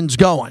get some wins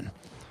going.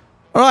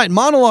 All right,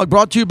 monologue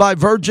brought to you by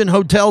Virgin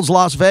Hotels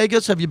Las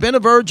Vegas. Have you been to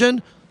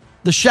Virgin?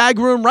 The Shag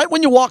Room, right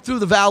when you walk through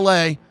the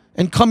valet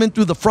and come in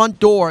through the front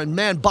door. And,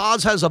 man,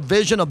 Boz has a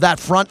vision of that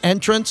front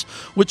entrance,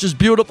 which is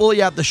beautiful.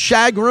 You have the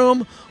Shag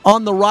Room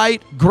on the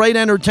right. Great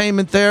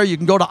entertainment there. You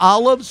can go to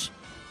Olives.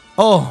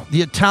 Oh,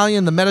 the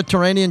Italian, the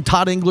Mediterranean,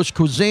 Todd English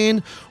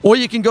cuisine. Or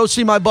you can go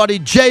see my buddy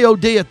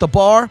J.O.D. at the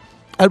bar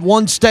at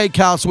One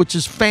Steakhouse, which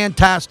is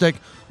fantastic.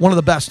 One of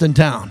the best in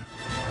town.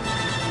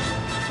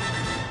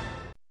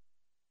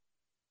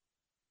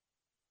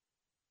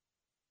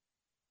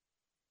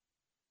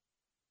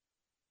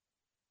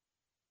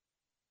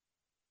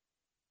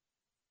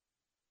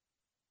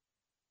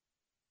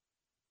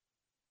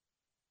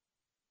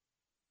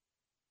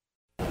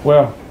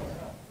 Well,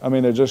 I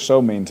mean, they're just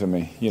so mean to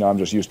me. I'm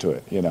just used to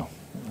it,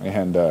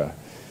 And,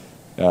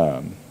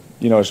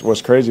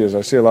 what's crazy is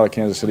I see a lot of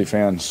Kansas City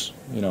fans,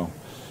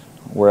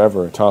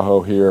 wherever,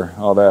 Tahoe, here,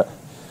 all that.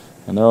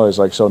 And they're always,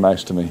 so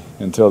nice to me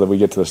until we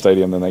get to the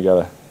stadium. Then they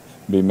got to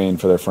be mean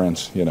for their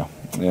friends,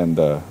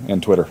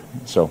 and Twitter.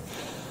 So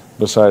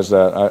besides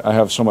that, I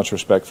have so much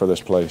respect for this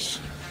place.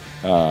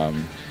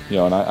 And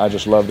I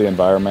just love the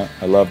environment.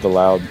 I love the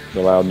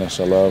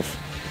loudness. I love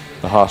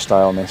the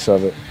hostileness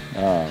of it.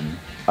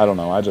 I don't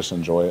know. I just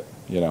enjoy it.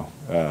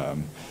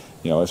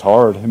 It's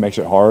hard. It makes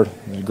it hard.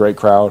 Great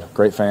crowd,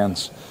 great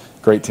fans,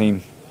 great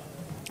team.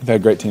 I've had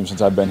a great team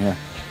since I've been here.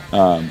 But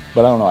I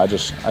don't know. I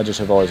just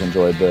have always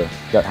enjoyed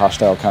that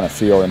hostile kind of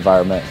feel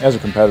environment. As a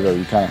competitor,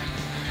 you kind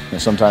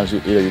of sometimes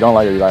either you don't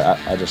like it or you like.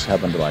 I just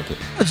happen to like it.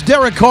 It's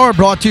Derek Carr,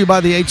 brought to you by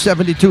the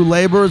 872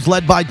 Laborers,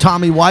 led by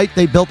Tommy White.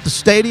 They built the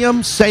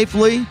stadium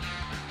safely,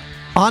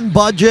 on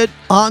budget,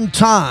 on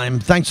time.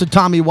 Thanks to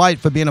Tommy White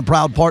for being a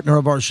proud partner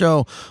of our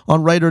show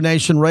on Raider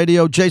Nation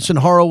Radio. Jason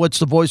Horowitz,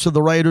 the voice of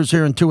the Raiders,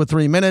 here in 2 or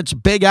 3 minutes.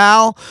 Big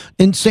Al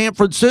in San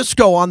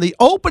Francisco on the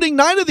opening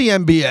night of the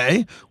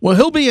NBA. Well,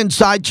 he'll be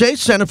inside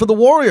Chase Center for the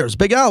Warriors.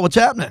 Big Al, what's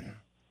happening?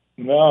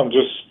 No,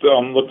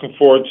 I'm looking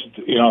forward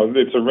to,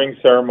 it's a ring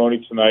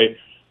ceremony tonight.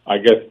 I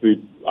just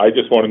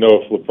want to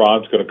know if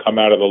LeBron's going to come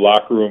out of the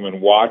locker room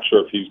and watch,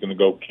 or if he's going to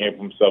go camp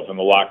himself in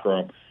the locker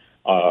room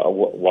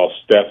while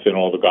Steph and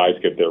all the guys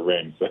get their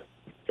rings.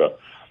 So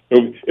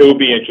it will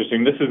be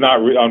interesting. This is not,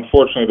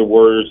 unfortunately, the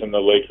Warriors and the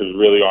Lakers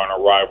really aren't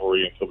a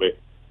rivalry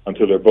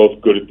until they're both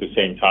good at the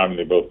same time and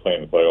they both play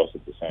in the playoffs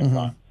at the same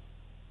time.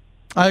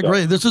 I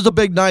agree. This is a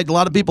big night. A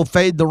lot of people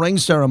fade the ring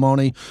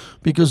ceremony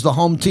because the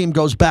home team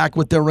goes back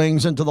with their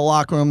rings into the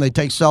locker room. They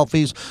take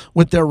selfies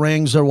with their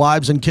rings. Their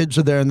wives and kids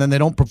are there, and then they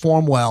don't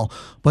perform well.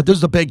 But this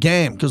is a big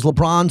game because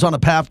LeBron's on a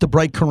path to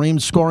break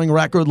Kareem's scoring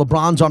record.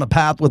 LeBron's on a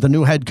path with a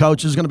new head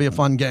coach. This is going to be a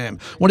fun game.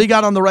 What do you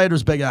got on the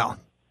Raiders, Big Al?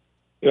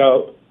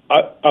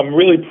 I'm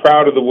really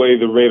proud of the way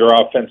the Raider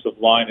offensive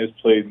line has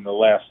played in the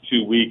last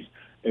 2 weeks.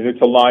 And it's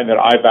a line that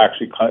I've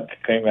actually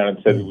came out and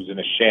said it was in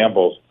a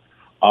shambles.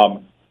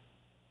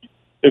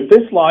 If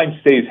this line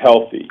stays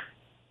healthy,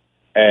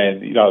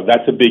 and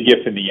that's a big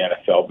if in the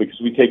NFL,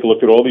 because we take a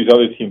look at all these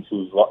other teams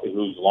whose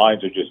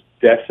lines are just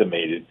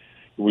decimated.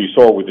 We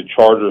saw it with the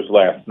Chargers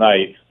last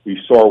night. We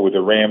saw it with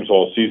the Rams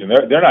all season.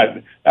 They're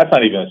not. That's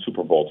not even a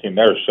Super Bowl team.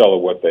 They're a shell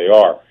of what they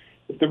are.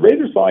 if the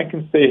Raiders line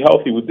can stay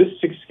healthy with this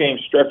 6-game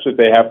stretch that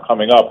they have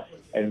coming up,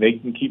 and they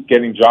can keep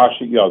getting Josh,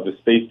 the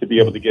space to be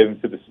able to get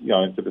into the,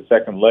 into the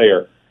second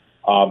layer,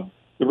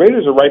 the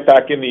Raiders are right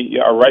back in the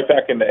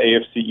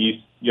AFC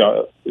East,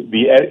 the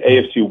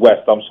AFC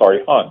West.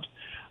 Hunt.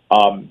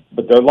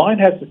 But their line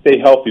has to stay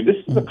healthy.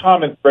 This is a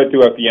common thread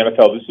throughout the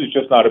NFL. This is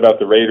just not about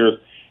the Raiders,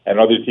 and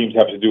other teams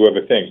have to do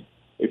other things.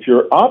 If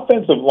your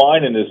offensive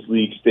line in this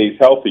league stays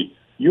healthy,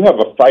 you have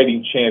a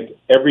fighting chance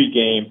every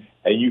game,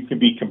 and you can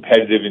be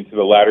competitive into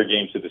the latter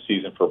games of the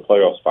season for a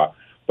playoff spot.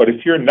 But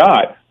if you're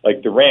not,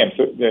 like the Rams,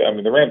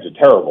 the Rams are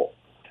terrible.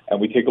 And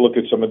we take a look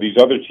at some of these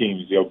other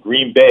teams.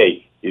 Green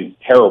Bay is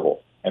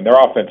terrible, and their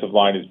offensive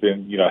line has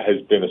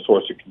been a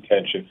source of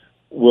contention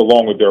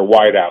along with their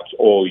wideouts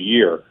all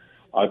year.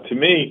 To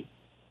me,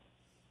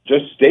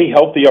 just stay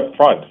healthy up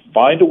front.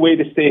 Find a way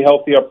to stay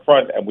healthy up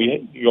front, and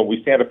we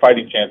stand a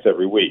fighting chance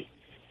every week.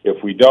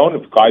 If we don't,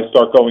 if guys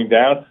start going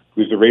down,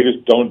 because the Raiders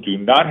do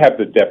not have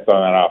the depth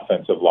on that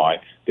offensive line.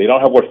 They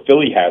don't have what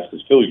Philly has,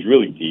 because Philly's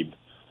really deep.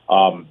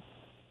 We're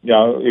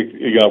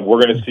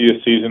going to see a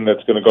season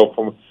that's going to go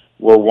from,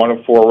 we're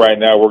 1-4 right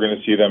now. We're going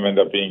to see them end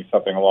up being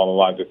something along the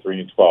lines of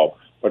 3-12.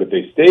 But if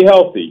they stay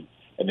healthy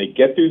and they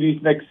get through these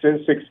next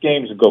 6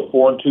 games and go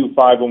 4-2,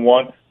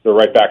 5-1, they're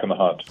right back in the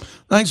hunt.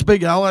 Thanks,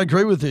 Big Al. I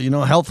agree with you.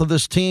 Health of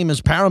this team is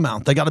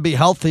paramount. They got to be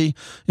healthy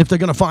if they're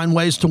going to find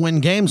ways to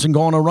win games and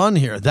go on a run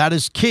here. That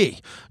is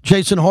key.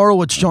 Jason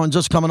Horowitz joins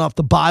us coming off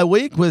the bye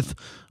week with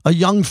a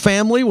young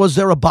family. Was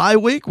there a bye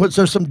week? Was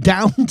there some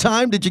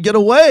downtime? Did you get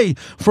away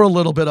for a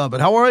little bit of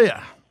it? How are you?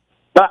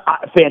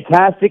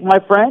 Fantastic, my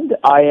friend.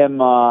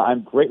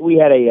 I'm great. We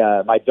had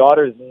my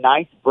daughter's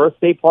 9th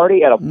birthday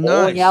party at a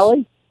bowling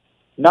alley.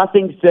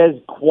 Nothing says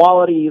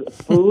quality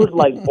food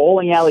like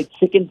bowling alley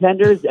chicken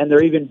tenders, and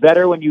they're even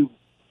better when you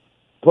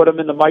put them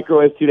in the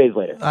microwave 2 days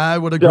later. I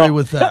would agree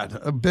with that.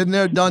 I've been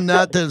there, done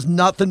that. There's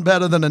nothing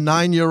better than a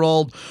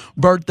 9-year-old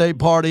birthday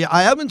party.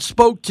 I haven't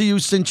spoke to you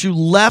since you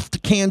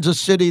left Kansas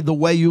City the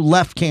way you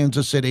left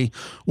Kansas City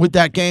with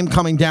that game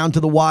coming down to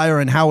the wire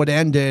and how it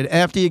ended.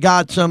 After you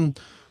got some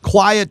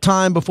quiet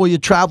time before you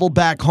traveled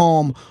back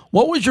home,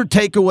 what was your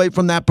takeaway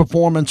from that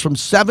performance from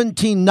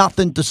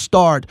 17-0 to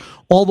start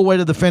all the way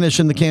to the finish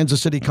in the Kansas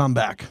City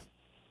comeback?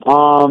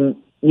 You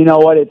know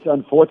what? It's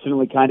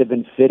unfortunately kind of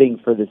been fitting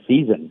for the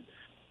season,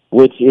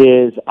 which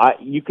is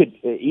you could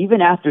even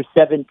after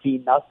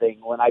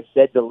 17-0, when I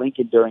said to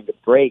Lincoln during the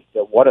break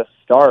that what a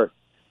start,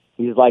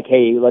 he's like,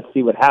 hey, let's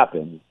see what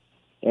happens.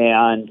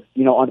 And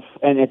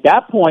and at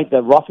that point,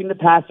 the roughing the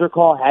passer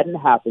call hadn't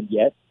happened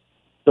yet.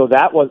 So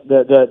that was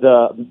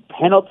the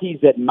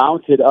penalties that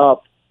mounted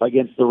up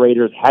against the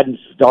Raiders hadn't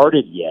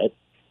started yet,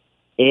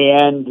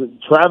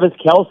 and Travis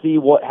Kelce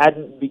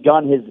hadn't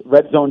begun his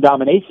red zone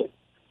domination.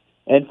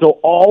 And so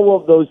all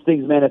of those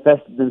things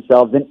manifested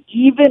themselves, and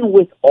even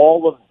with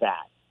all of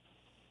that,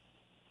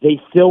 they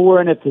still were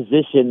in a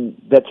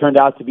position that turned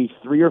out to be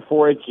 3 or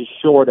 4 inches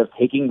short of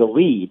taking the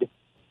lead,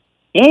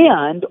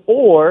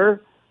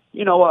 or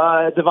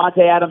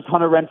Devontae Adams,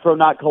 Hunter Renfrow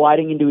not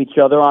colliding into each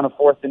other on a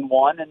 4th and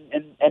 1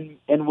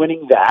 and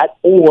winning that,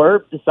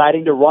 or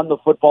deciding to run the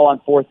football on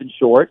 4th and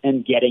short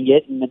and getting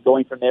it and then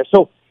going from there.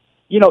 So,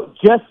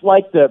 just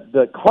like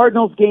the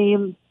Cardinals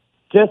game,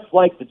 just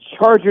like the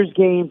Chargers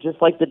game,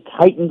 just like the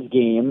Titans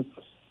game,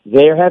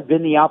 there have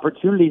been the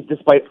opportunities,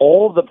 despite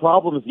all of the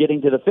problems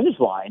getting to the finish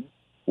line,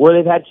 where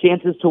they've had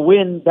chances to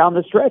win down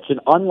the stretch. And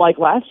unlike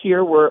last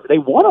year where they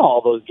won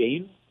all those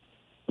games,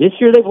 this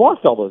year they've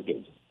lost all those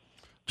games.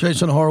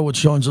 Jason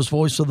Horowitz joins us,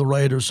 voice of the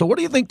Raiders. So what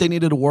do you think they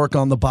needed to work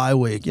on the bye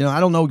week?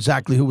 I don't know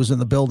exactly who was in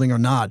the building or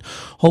not.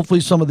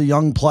 Hopefully some of the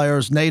young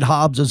players. Nate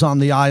Hobbs is on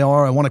the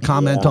IR. I want to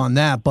comment on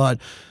that.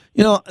 But,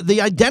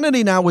 the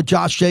identity now with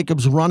Josh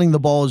Jacobs running the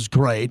ball is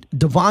great.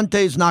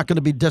 Devontae's not going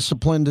to be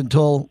disciplined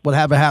until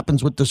whatever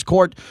happens with this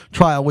court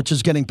trial, which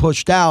is getting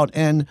pushed out.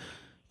 And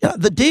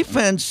the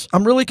defense,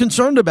 I'm really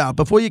concerned about.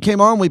 Before you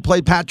came on, we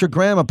played Patrick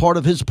Graham, a part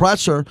of his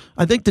presser.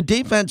 I think the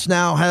defense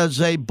now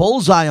has a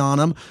bullseye on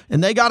them,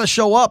 and they got to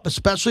show up,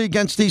 especially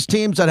against these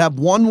teams that have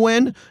 1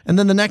 win, and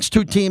then the next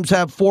 2 teams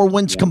have 4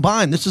 wins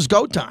combined. This is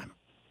go time.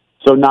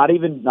 So not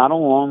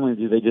only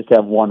do they just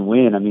have 1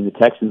 win, I mean, the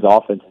Texans'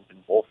 offense has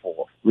been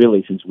woeful,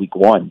 really, since week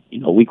 1.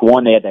 Week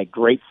 1, they had that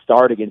great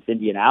start against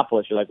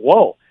Indianapolis. You're like,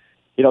 whoa,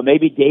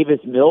 maybe Davis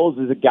Mills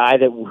is a guy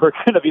that we're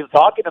going to be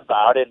talking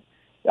about, and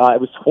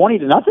it was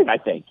 20-0, I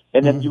think.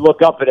 And then you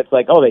look up and it's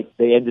like, oh,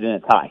 they ended in a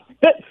tie.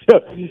 They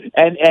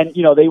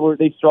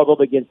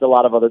struggled against a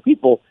lot of other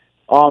people.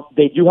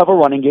 They do have a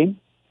running game.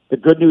 The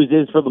good news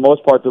is, for the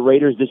most part, the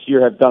Raiders this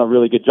year have done a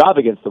really good job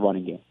against the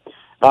running game.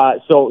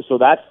 So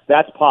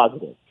that's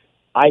positive.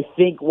 I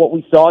think what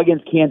we saw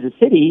against Kansas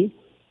City,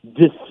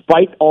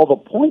 despite all the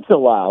points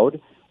allowed,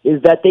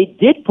 is that they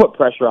did put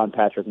pressure on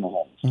Patrick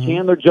Mahomes.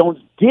 Chandler Jones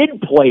did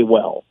play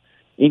well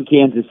in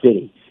Kansas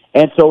City.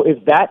 And so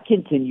if that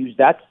continues,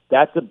 that's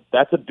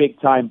a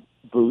big time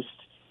boost.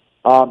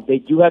 They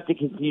do have to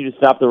continue to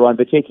stop the run.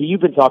 But JT,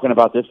 you've been talking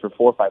about this for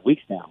 4 or 5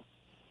 weeks now.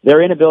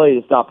 Their inability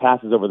to stop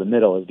passes over the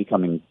middle is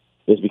becoming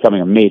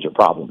a major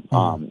problem.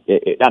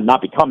 It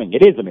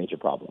is a major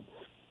problem.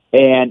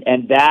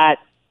 And that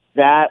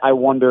I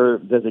wonder,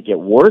 does it get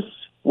worse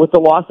with the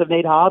loss of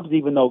Nate Hobbs?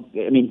 Even though,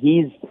 I mean,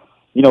 he's,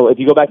 if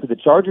you go back to the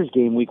Chargers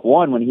game week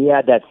 1 when he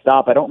had that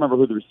stop, I don't remember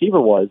who the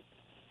receiver was,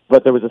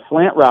 but there was a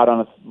slant route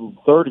on a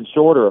 3rd and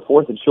short or a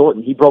 4th and short,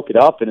 and he broke it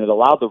up, and it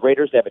allowed the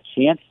Raiders to have a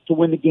chance to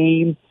win the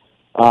game.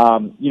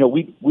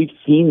 We've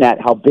seen that,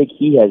 how big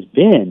he has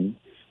been.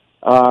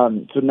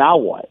 So now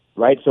what,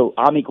 right? So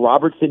Amik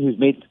Robertson,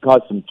 who's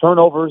caused some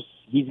turnovers,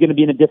 he's going to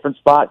be in a different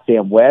spot.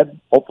 Sam Webb,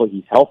 hopefully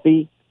he's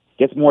healthy,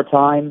 gets more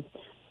time.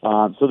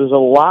 So there's a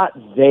lot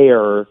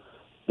there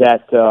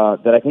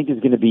that I think is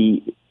going to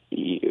be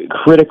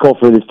critical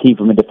for this team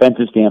from a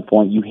defensive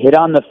standpoint. You hit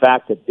on the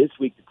fact that this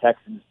week the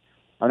Texans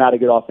are not a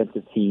good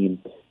offensive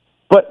team,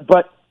 but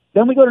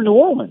then we go to New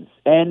Orleans,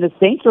 and the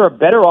Saints are a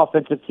better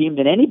offensive team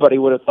than anybody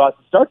would have thought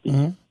to start the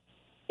year.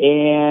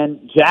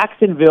 And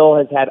Jacksonville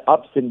has had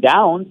ups and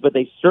downs, but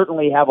they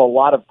certainly have a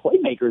lot of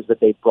playmakers that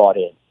they've brought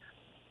in.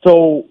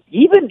 So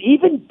even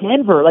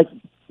Denver, like,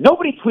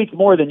 nobody tweets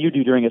more than you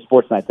do during a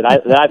sports night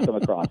that I've come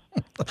across.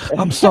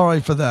 I'm sorry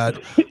for that.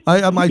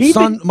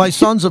 My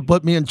sons have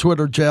put me in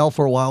Twitter jail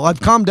for a while. I've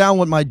calmed down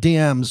with my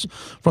DMs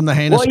from the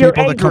heinous people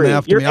that come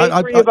after me. You're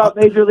angry about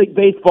Major League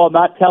Baseball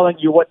not telling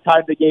you what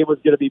time the game was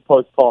going to be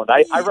postponed.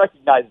 I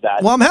recognize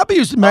that. Well, I'm happy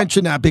you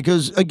mentioned that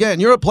because, again,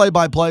 you're a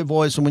play-by-play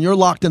voice, and when you're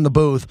locked in the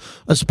booth,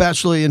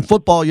 especially in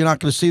football, you're not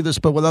going to see this,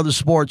 but with other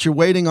sports, you're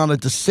waiting on a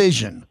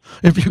decision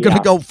if you're going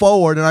to go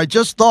forward. And I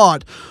just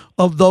thought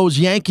of those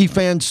Yankee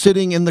fans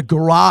sitting in the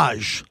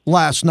garage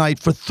last night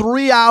for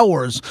 3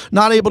 hours,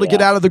 not able to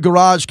get out of the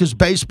garage because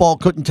baseball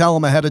couldn't tell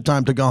them ahead of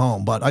time to go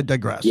home. But I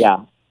digress.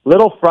 Yeah,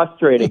 little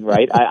frustrating,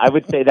 right? I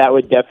would say that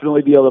would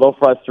definitely be a little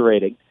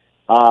frustrating.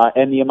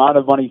 And the amount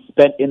of money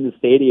spent in the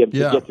stadium to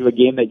get to a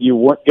game that you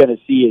weren't going to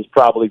see is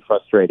probably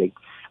frustrating.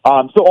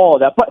 So all of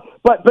that.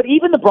 But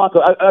even the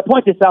Broncos, I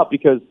point this out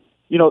because,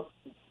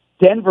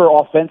 Denver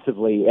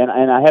offensively, and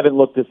I haven't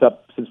looked this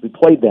up since we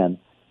played them,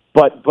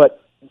 but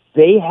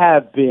they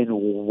have been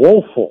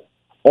woeful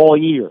all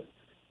year.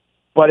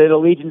 But at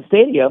Allegiant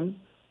Stadium,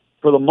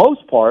 for the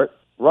most part,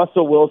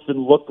 Russell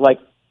Wilson looked like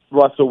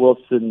Russell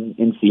Wilson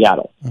in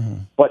Seattle.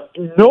 But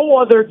no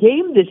other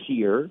game this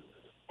year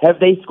have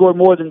they scored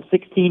more than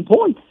 16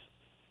 points.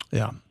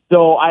 Yeah.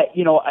 So I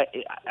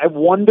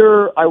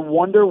wonder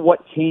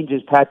what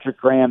changes Patrick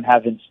Graham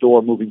have in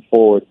store moving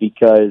forward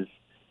because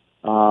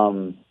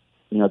the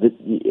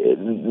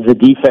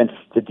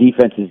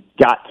defense has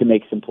got to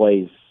make some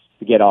plays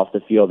to get off the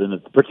field, in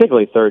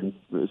particularly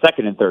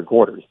second and third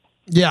quarters.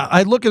 Yeah,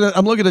 I'm looking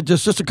at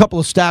just a couple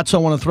of stats I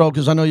want to throw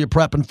because I know you're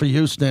prepping for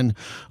Houston.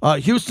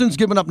 Houston's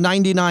given up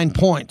 99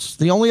 points.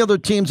 The only other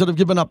teams that have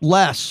given up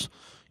less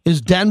is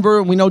Denver,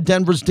 and we know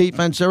Denver's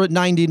defense. They're at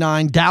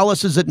 99.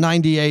 Dallas is at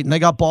 98, and they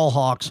got ball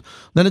hawks.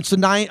 Then it's the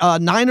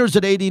Niners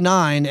at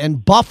 89,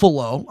 and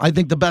Buffalo, I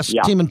think the best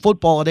team in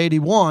football, at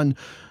 81.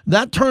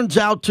 That turns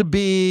out to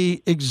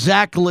be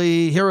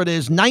exactly, here it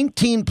is,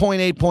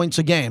 19.8 points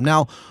a game.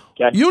 Now,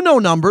 you know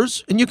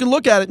numbers, and you can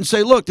look at it and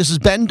say, look, this is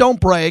bend, don't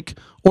break,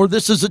 or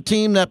this is a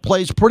team that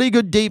plays pretty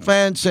good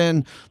defense,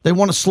 and they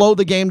want to slow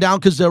the game down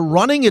because they're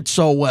running it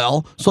so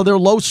well, so they're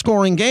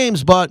low-scoring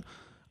games. But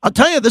I'll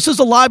tell you, this is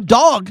a live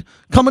dog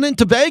coming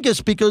into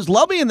Vegas because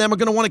Lovey and them are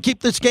going to want to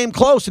keep this game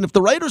close. And if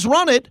the Raiders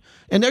run it,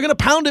 and they're going to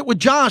pound it with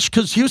Josh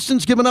because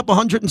Houston's given up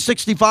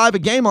 165 a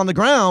game on the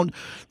ground,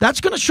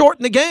 that's going to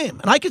shorten the game.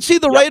 And I could see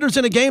the Raiders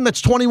in a game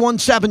that's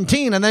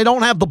 21-17 and they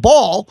don't have the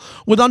ball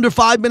with under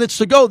 5 minutes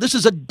to go. This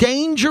is a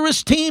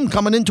dangerous team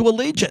coming into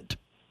Allegiant.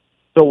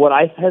 So what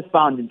I have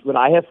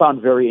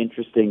found very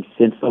interesting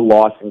since the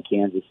loss in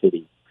Kansas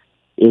City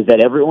is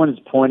that everyone is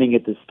pointing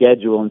at the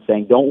schedule and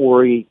saying, don't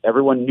worry,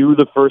 everyone knew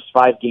the first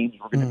 5 games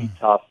were going to be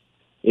tough.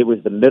 It was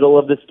the middle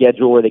of the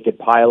schedule where they could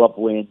pile up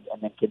wins,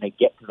 and then can they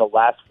get to the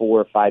last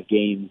 4 or 5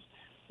 games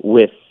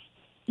with,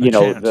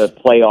 the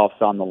playoffs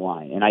on the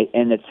line.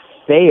 And it's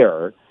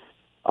fair,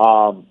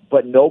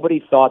 but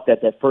nobody thought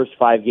that the first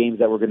 5 games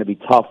that were going to be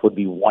tough would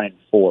be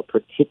 1-4,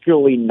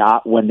 particularly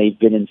not when they've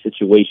been in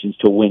situations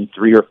to win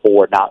 3 or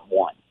 4, not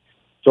 1.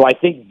 So I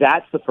think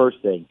that's the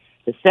first thing.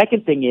 The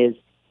second thing is,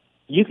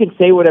 you can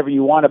say whatever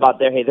you want about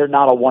they're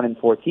not a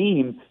 1-4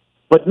 team,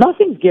 but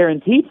nothing's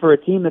guaranteed for a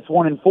team that's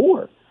 1-4.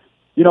 For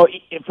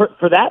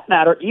that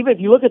matter, even if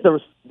you look at the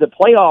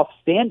playoff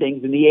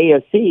standings in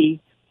the AFC,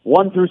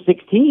 1 through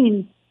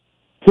 16,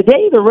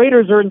 today the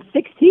Raiders are in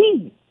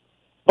 16,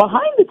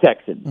 behind the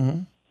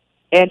Texans.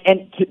 And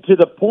to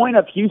the point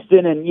of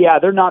Houston, and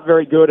they're not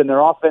very good, and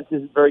their offense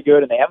isn't very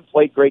good, and they haven't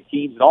played great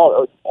teams, and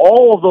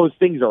all of those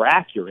things are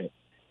accurate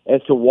as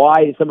to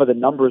why some of the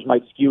numbers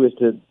might skew as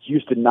to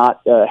Houston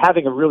not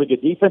having a really good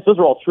defense. Those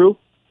are all true.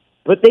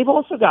 But they've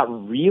also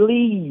got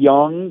really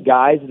young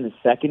guys in the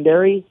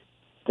secondary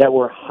that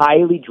were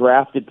highly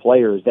drafted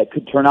players that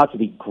could turn out to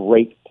be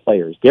great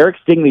players. Derek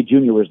Stingley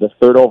Jr. was the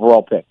 3rd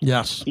overall pick.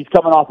 Yes. He's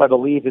coming off, I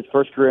believe, his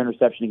first career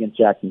interception against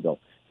Jacksonville.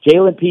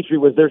 Jalen Petrie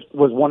was their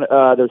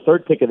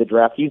 3rd pick of the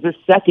draft. He's their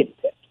 2nd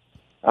pick.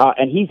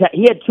 And he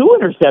had 2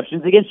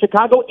 interceptions against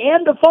Chicago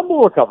and a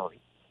fumble recovery.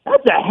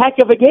 That's a heck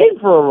of a game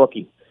for a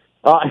rookie.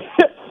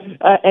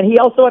 And he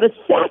also had a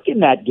sack in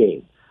that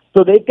game.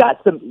 So they've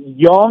got some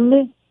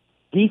young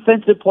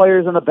defensive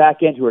players on the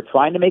back end who are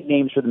trying to make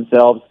names for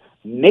themselves,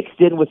 mixed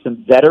in with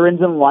some veterans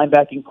in the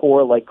linebacking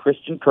core like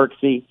Christian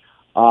Kirksey,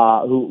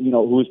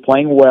 who's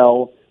playing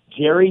well.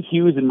 Jerry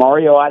Hughes and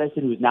Mario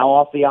Addison, who's now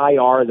off the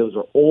IR. Those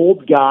are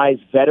old guys,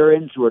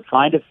 veterans who are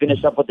trying to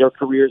finish up with their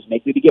careers,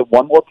 maybe to get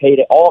one more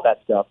payday, all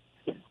that stuff.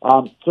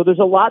 So there's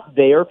a lot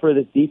there for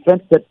this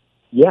defense that,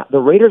 yeah, the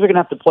Raiders are going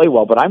to have to play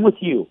well, but I'm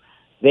with you.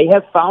 They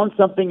have found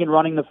something in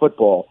running the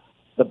football.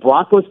 The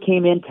Broncos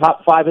came in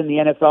top 5 in the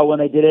NFL when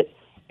they did it,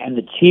 and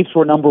the Chiefs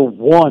were number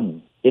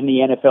 1 in the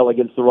NFL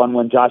against the run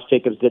when Josh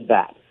Jacobs did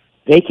that.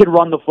 They can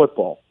run the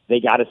football. They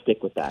got to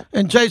stick with that.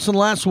 And, Jason,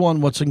 last one,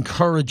 what's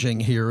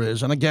encouraging here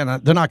is, and again,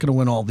 they're not going to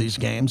win all these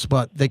games,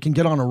 but they can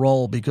get on a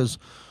roll because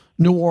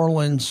New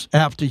Orleans,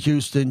 after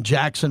Houston,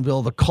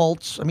 Jacksonville, the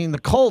Colts. I mean, the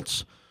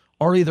Colts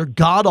are either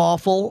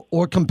god-awful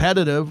or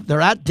competitive.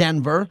 They're at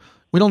Denver.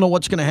 We don't know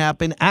what's going to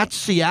happen. At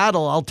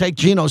Seattle, I'll take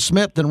Geno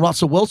Smith and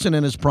Russell Wilson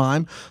in his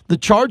prime. The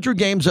Charger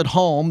game's at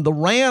home. The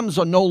Rams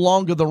are no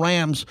longer the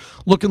Rams,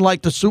 looking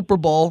like the Super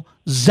Bowl.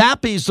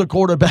 Zappe's the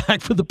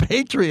quarterback for the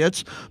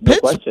Patriots.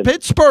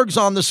 Pittsburgh's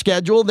on the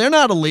schedule. They're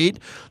not elite.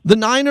 The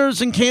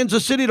Niners and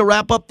Kansas City to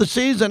wrap up the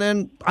season,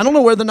 and I don't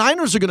know where the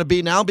Niners are going to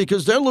be now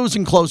because they're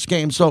losing close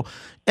games. So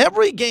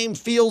every game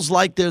feels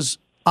like there's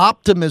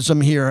optimism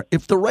here.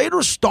 If the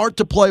Raiders start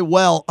to play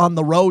well on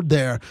the road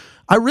there,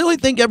 I really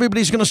think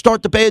everybody's going to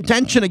start to pay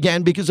attention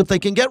again because if they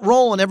can get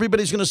rolling,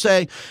 everybody's going to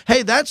say,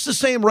 hey, that's the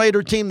same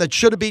Raider team that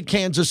should have beat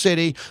Kansas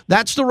City.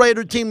 That's the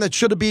Raider team that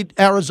should have beat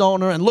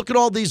Arizona. And look at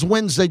all these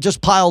wins they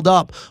just piled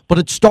up. But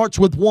it starts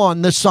with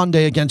one this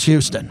Sunday against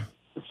Houston.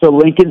 So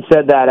Lincoln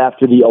said that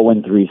after the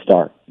 0-3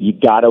 start. You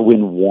got to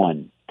win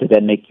one to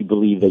then make you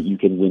believe that you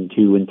can win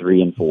 2 and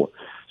 3 and 4.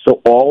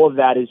 So all of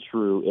that is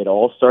true. It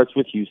all starts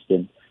with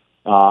Houston.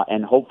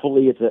 And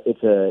hopefully it's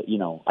a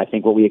I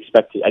think what we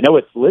expect to, I know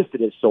it's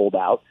listed as sold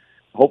out.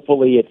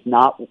 Hopefully it's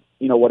not,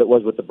 what it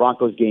was with the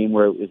Broncos game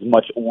where it was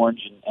much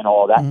orange and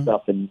all of that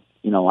stuff. And,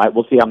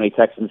 we'll see how many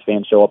Texans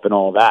fans show up and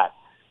all of that.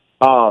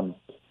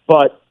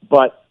 But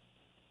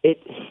it,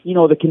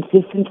 the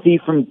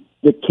consistency from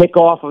the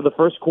kickoff of the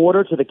first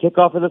quarter to the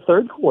kickoff of the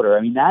third quarter,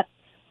 I mean, that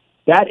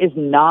is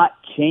not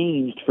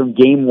changed from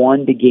game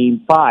 1 to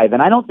game 5.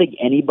 And I don't think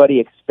anybody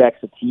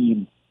expects a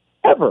team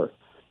ever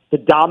to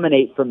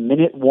dominate from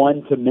minute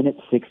 1 to minute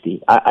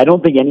 60. I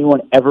don't think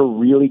anyone ever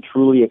really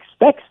truly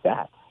expects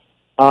that.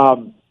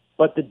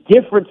 But the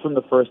difference from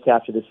the first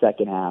half to the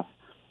second half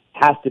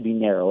has to be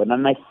narrow. And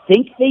I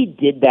think they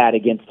did that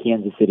against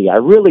Kansas City. I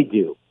really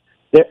do.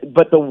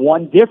 But the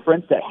one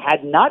difference that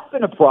had not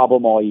been a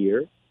problem all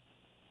year,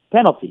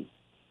 penalties.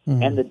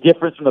 Mm-hmm. And the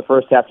difference from the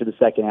first half to the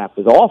second half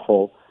was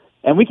awful.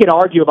 And we can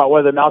argue about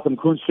whether Malcolm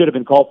Kuntz should have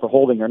been called for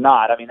holding or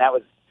not. I mean, that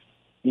was,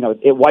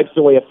 it wipes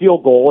away a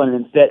field goal and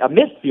instead a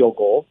missed field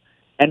goal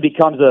and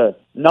becomes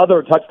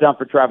another touchdown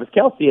for Travis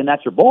Kelce, and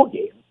that's your ball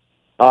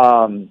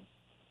game.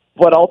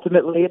 But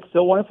ultimately, it's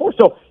still 1-4.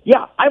 So,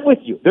 yeah, I'm with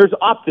you. There's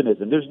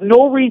optimism. There's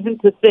no reason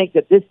to think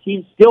that this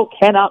team still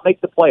cannot make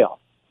the playoffs.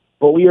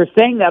 But we are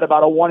saying that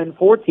about a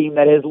 1-4 team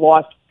that has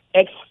lost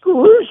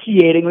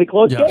excruciatingly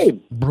close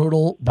games.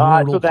 Brutal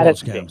so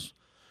close games.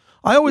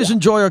 I always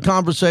enjoy our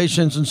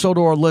conversations, and so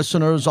do our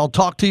listeners. I'll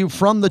talk to you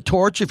from the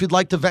Torch if you'd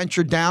like to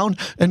venture down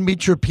and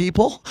meet your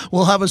people.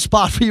 We'll have a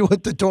spot for you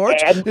at the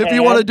Torch. If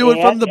you want to do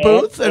it from the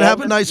booth and have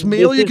a nice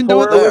meal, you can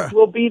do it there.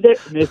 Will be there.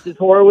 Mrs.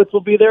 Horowitz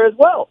will be there as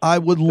well. I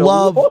would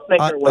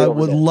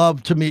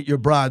love to meet your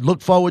bride.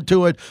 Look forward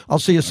to it. I'll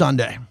see you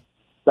Sunday.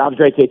 Sounds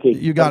great,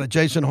 JT. You got it.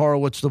 Jason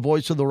Horowitz, the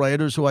voice of the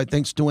Raiders, who I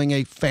think is doing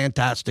a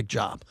fantastic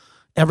job.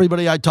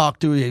 Everybody I talk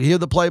to, you hear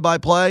the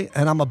play-by-play,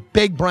 and I'm a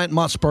big Brent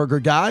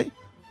Musburger guy.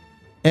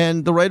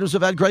 And the Raiders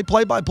have had great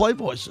play-by-play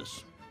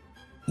voices.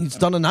 He's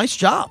done a nice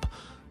job.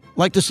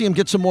 Like to see him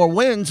get some more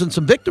wins and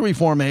some victory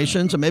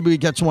formations, and maybe he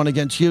gets one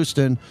against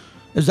Houston.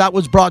 As that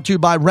was brought to you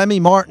by Remy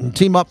Martin,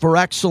 Team Up for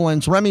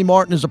Excellence. Remy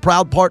Martin is a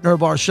proud partner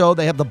of our show.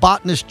 They have the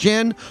Botanist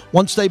Gin.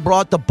 Once they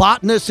brought the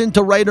Botanist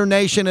into Raider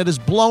Nation, it has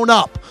blown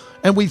up,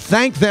 and we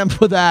thank them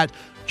for that.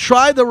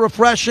 Try the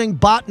refreshing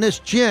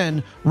Botanist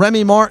Gin.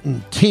 Remy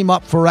Martin, Team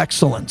Up for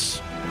Excellence.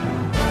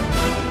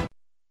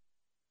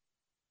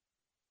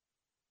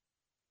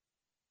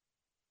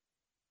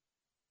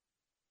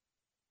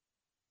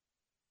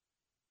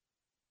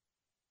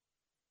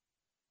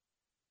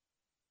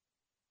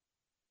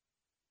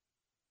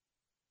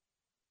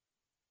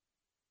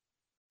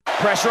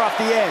 Pressure off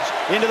the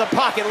edge, into the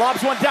pocket,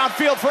 lobs one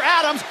downfield for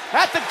Adams,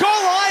 at the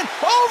goal line,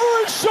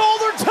 over his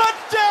shoulder,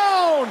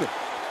 touchdown!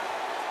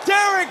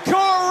 Derek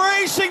Carr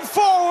racing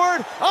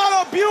forward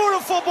on a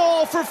beautiful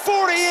ball for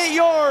 48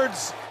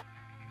 yards.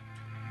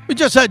 We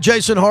just had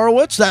Jason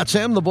Horowitz, that's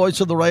him, the voice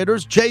of the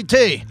Raiders.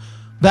 JT,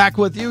 back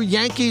with you.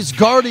 Yankees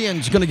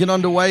Guardians going to get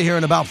underway here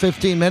in about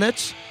 15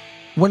 minutes.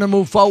 Winner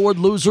move forward,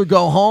 loser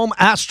go home.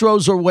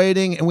 Astros are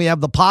waiting, and we have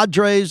the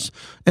Padres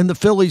and the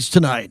Phillies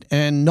tonight,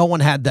 and no one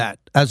had that.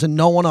 as in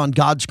no one on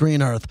God's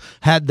green earth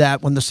had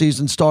that when the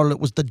season started. It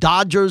was the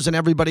Dodgers and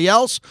everybody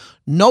else.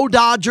 No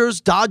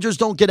Dodgers. Dodgers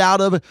don't get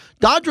out of it.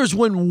 Dodgers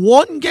win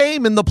one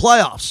game in the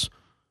playoffs.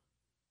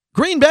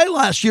 Green Bay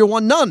last year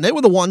won none. They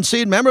were the 1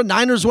 seed. Remember,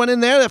 Niners went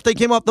in there if they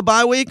came off the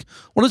bye week.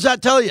 What does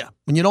that tell you?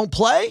 When you don't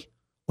play,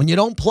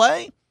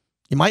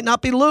 you might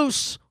not be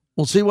loose.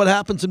 We'll see what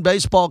happens in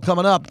baseball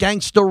coming up.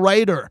 Gangster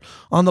Raider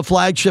on the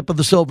flagship of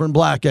the Silver and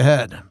Black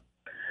ahead.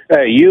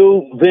 Hey,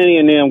 you, Vinny,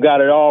 and them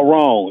got it all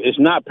wrong. It's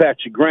not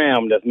Patrick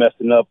Graham that's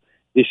messing up.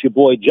 It's your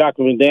boy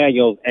Joaquin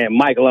McDaniels and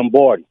Mike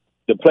Lombardi.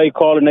 The play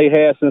calling they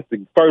had since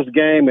the first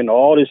game and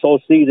all this whole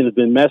season has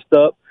been messed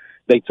up.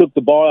 They took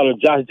the ball out of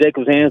Josh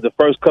Jacobs' hands the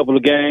first couple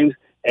of games,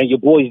 and your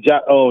boy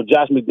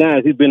Josh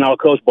McDaniels, he's been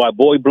out-coached by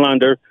Boy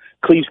Blunder,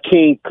 Cliff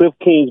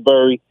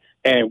Kingsbury,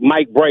 and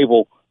Mike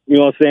Vrabel. You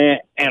know what I'm saying?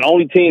 And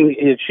only team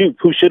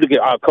who should have get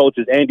our coach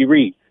is Andy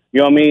Reid. You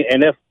know what I mean?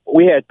 And if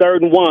we had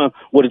 3rd and 1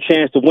 with a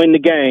chance to win the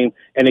game,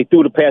 and they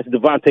threw the pass to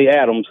Devontae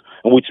Adams,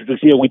 which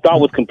we thought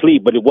was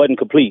complete, but it wasn't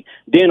complete.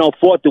 Then on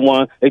 4th and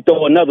 1, they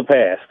throw another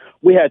pass.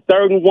 We had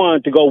 3rd and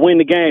 1 to go win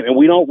the game, and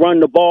we don't run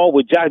the ball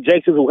with Josh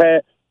Jacobs, who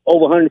had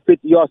over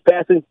 150 yards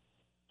passing.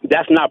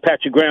 That's not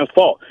Patrick Graham's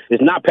fault.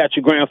 It's not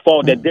Patrick Graham's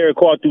fault that Derek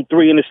Carr threw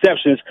 3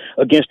 interceptions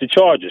against the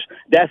Chargers.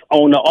 That's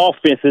on the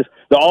offenses.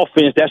 The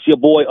offense, that's your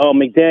boy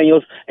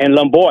McDaniels and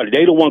Lombardi.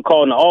 They the one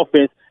calling the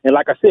offense. And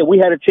like I said, we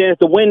had a chance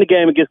to win the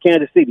game against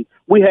Kansas City.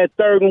 We had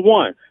 3rd and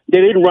 1. They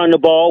didn't run the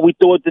ball. We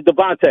threw it to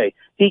Devontae.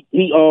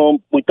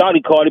 We thought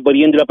he caught it, but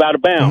he ended up out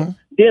of bounds.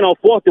 Then on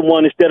 4th and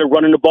 1, instead of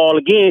running the ball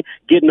again,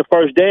 getting the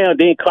first down,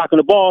 then clocking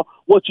the ball,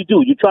 what you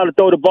do? You try to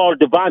throw the ball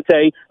to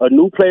Devontae, a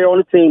new player on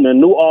the team, a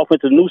new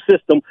offense, a new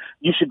system.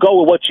 You should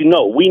go with what you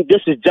know.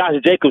 This is Josh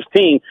Jacobs'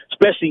 team,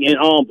 especially in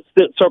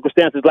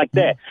circumstances like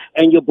that.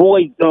 And your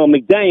boy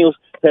McDaniels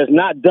has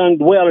not done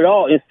well at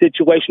all in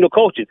situational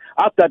coaching.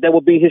 I thought that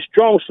would be his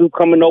strong suit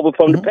coming over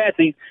from the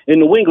Patsies in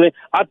New England.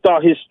 I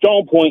thought his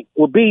strong point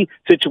would be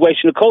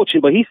situational coaching,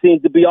 but he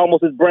seems to be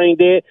almost as brain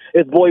dead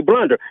as Boy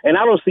Blunder. And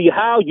I don't see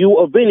how you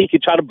or Vinny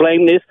could try to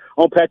blame this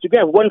on Patrick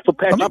Graham. It wasn't for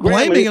Patrick I'm not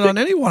blaming it on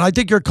anyone. I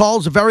think your call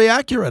is very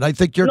accurate. I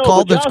think your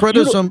call that's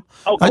criticism.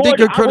 I think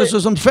your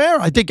criticism's fair.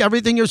 I think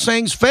everything you're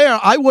saying is fair.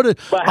 I would have.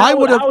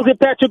 How is it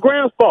Patrick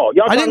Graham's fault?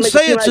 I didn't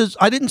say it's his.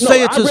 I didn't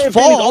say it's his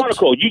fault.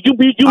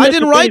 I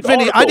didn't write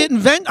Vinny. I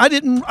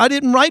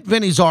didn't write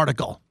Vinny's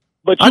article.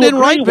 But I didn't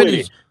write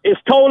Vinny's. It's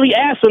totally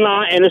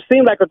asinine, and it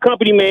seems like a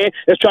company man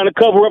that's trying to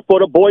cover up for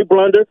the Boy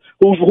Blunder,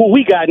 who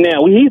we got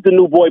now. He's the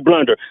new Boy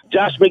Blunder,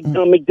 Josh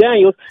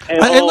McDaniels.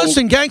 And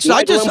listen, gangster,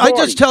 I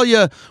just tell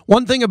you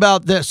one thing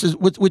about this,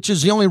 which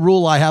is the only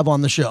rule I have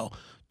on the show.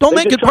 Don't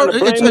make it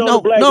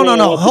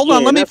no. Hold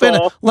on, let me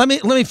finish. Let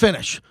me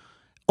finish.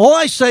 All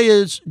I say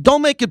is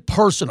don't make it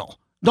personal.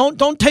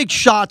 Don't take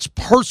shots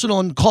personal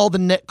and call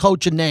the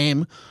coach a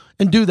name.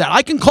 And do that.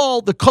 I can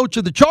call the coach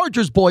of the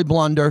Chargers Boy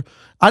Blunder.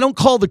 I don't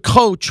call the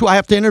coach who I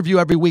have to interview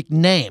every week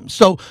names.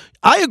 So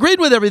I agreed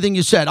with everything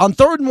you said. On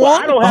 3rd and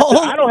 1, I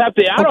don't have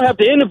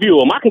to interview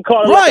him. I can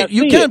call him. Right,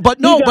 you can, but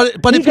no,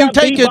 but if you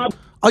take it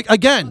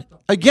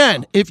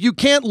again, if you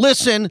can't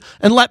listen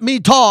and let me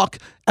talk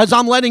as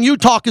I'm letting you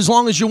talk as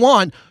long as you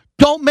want,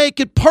 don't make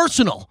it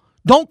personal.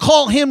 Don't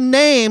call him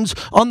names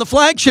on the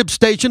flagship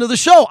station of the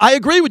show. I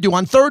agree with you.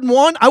 On 3rd and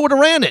 1, I would have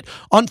ran it.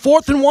 On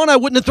 4th and 1, I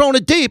wouldn't have thrown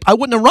it deep. I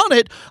wouldn't have run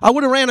it. I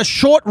would have ran a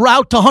short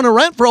route to Hunter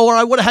Renfrow, or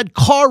I would have had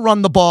Carr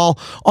run the ball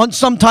on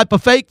some type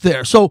of fake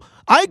there. So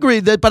I agree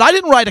that, but I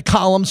didn't write a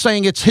column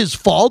saying it's his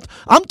fault.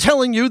 I'm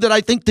telling you that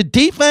I think the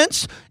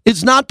defense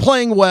is not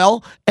playing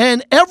well,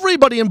 and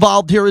everybody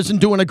involved here isn't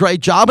doing a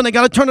great job, and they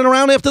got to turn it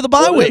around after the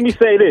bye week. Let me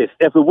say this.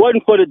 If it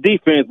wasn't for the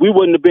defense, we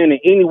wouldn't have been in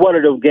any one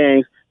of those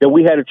games that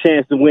we had a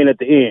chance to win at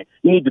the end.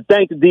 You need to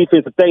thank the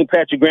defense and thank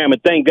Patrick Graham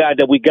and thank God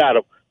that we got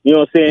him. You know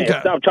what I'm saying? Okay.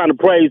 And stop trying to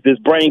praise this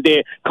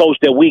brain-dead coach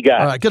that we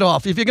got. All right, get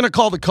off. If you're going to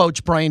call the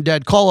coach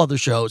brain-dead, call other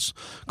shows.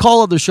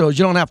 Call other shows.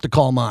 You don't have to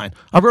call mine.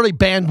 I've already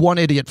banned one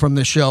idiot from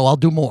this show. I'll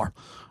do more.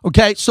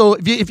 Okay? So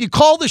if you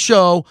call the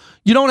show,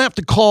 you don't have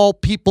to call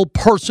people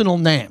personal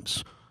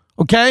names.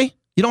 Okay?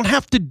 You don't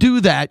have to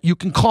do that. You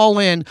can call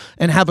in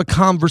and have a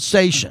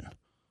conversation.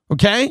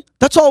 Okay?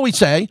 That's all we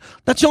say.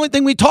 That's the only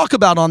thing we talk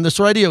about on this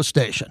radio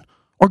station.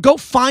 Or go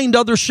find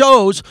other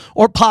shows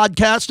or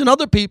podcasts and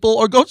other people,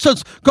 or go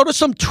to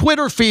some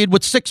Twitter feed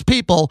with 6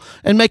 people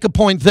and make a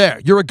point there.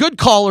 You're a good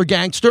caller,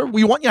 gangster.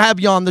 We want to have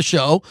you on the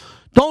show.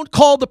 Don't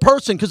call the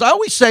person, because I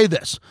always say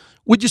this.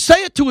 Would you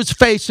say it to his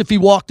face if he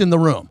walked in the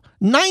room?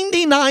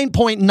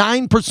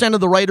 99.9% of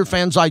the Raider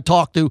fans I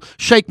talk to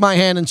shake my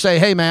hand and say,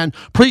 hey, man,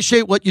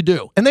 appreciate what you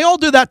do. And they all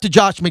do that to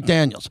Josh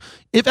McDaniels.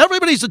 If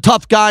everybody's a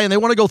tough guy and they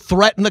want to go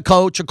threaten the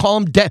coach or call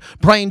him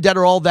brain dead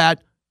or all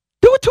that,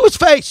 do it to his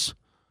face.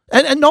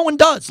 And no one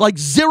does, like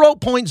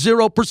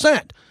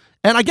 0.0%.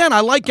 And again, I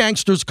like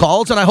Gangster's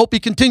calls, and I hope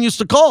he continues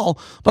to call,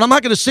 but I'm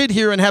not going to sit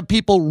here and have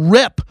people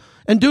rip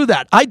and do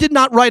that. I did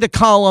not write a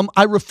column.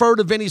 I refer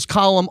to Vinny's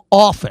column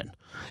often.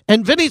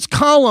 And Vinny's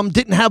column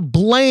didn't have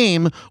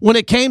blame when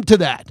it came to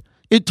that.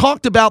 it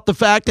talked about the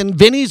fact, and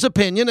Vinny's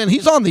opinion, and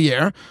he's on the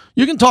air.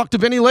 You can talk to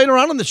Vinny later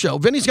on in the show.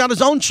 Vinny's got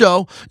his own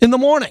show in the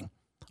morning.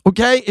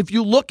 Okay? If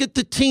you look at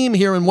the team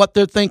here and what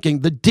they're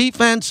thinking, the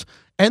defense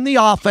and the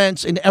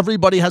offense, and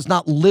everybody has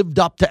not lived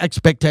up to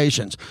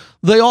expectations.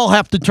 They all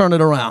have to turn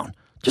it around.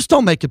 Just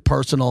don't make it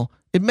personal.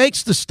 It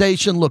makes the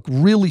station look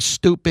really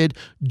stupid,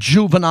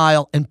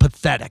 juvenile, and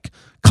pathetic.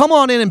 Come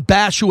on in and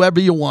bash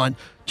whoever you want.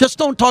 Just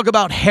don't talk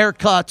about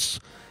haircuts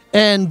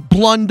and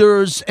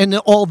blunders and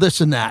all this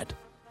and that.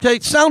 Okay,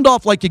 sound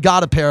off like you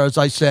got a pair, as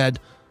I said.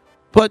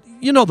 But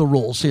you know the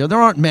rules here. There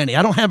aren't many.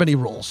 I don't have any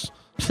rules.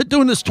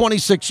 Doing this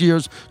 26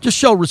 years, just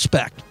show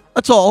respect.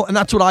 That's all, and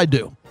that's what I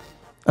do.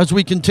 As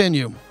we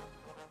continue.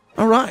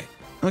 All right.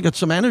 I got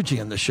some energy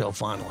in the show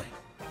finally.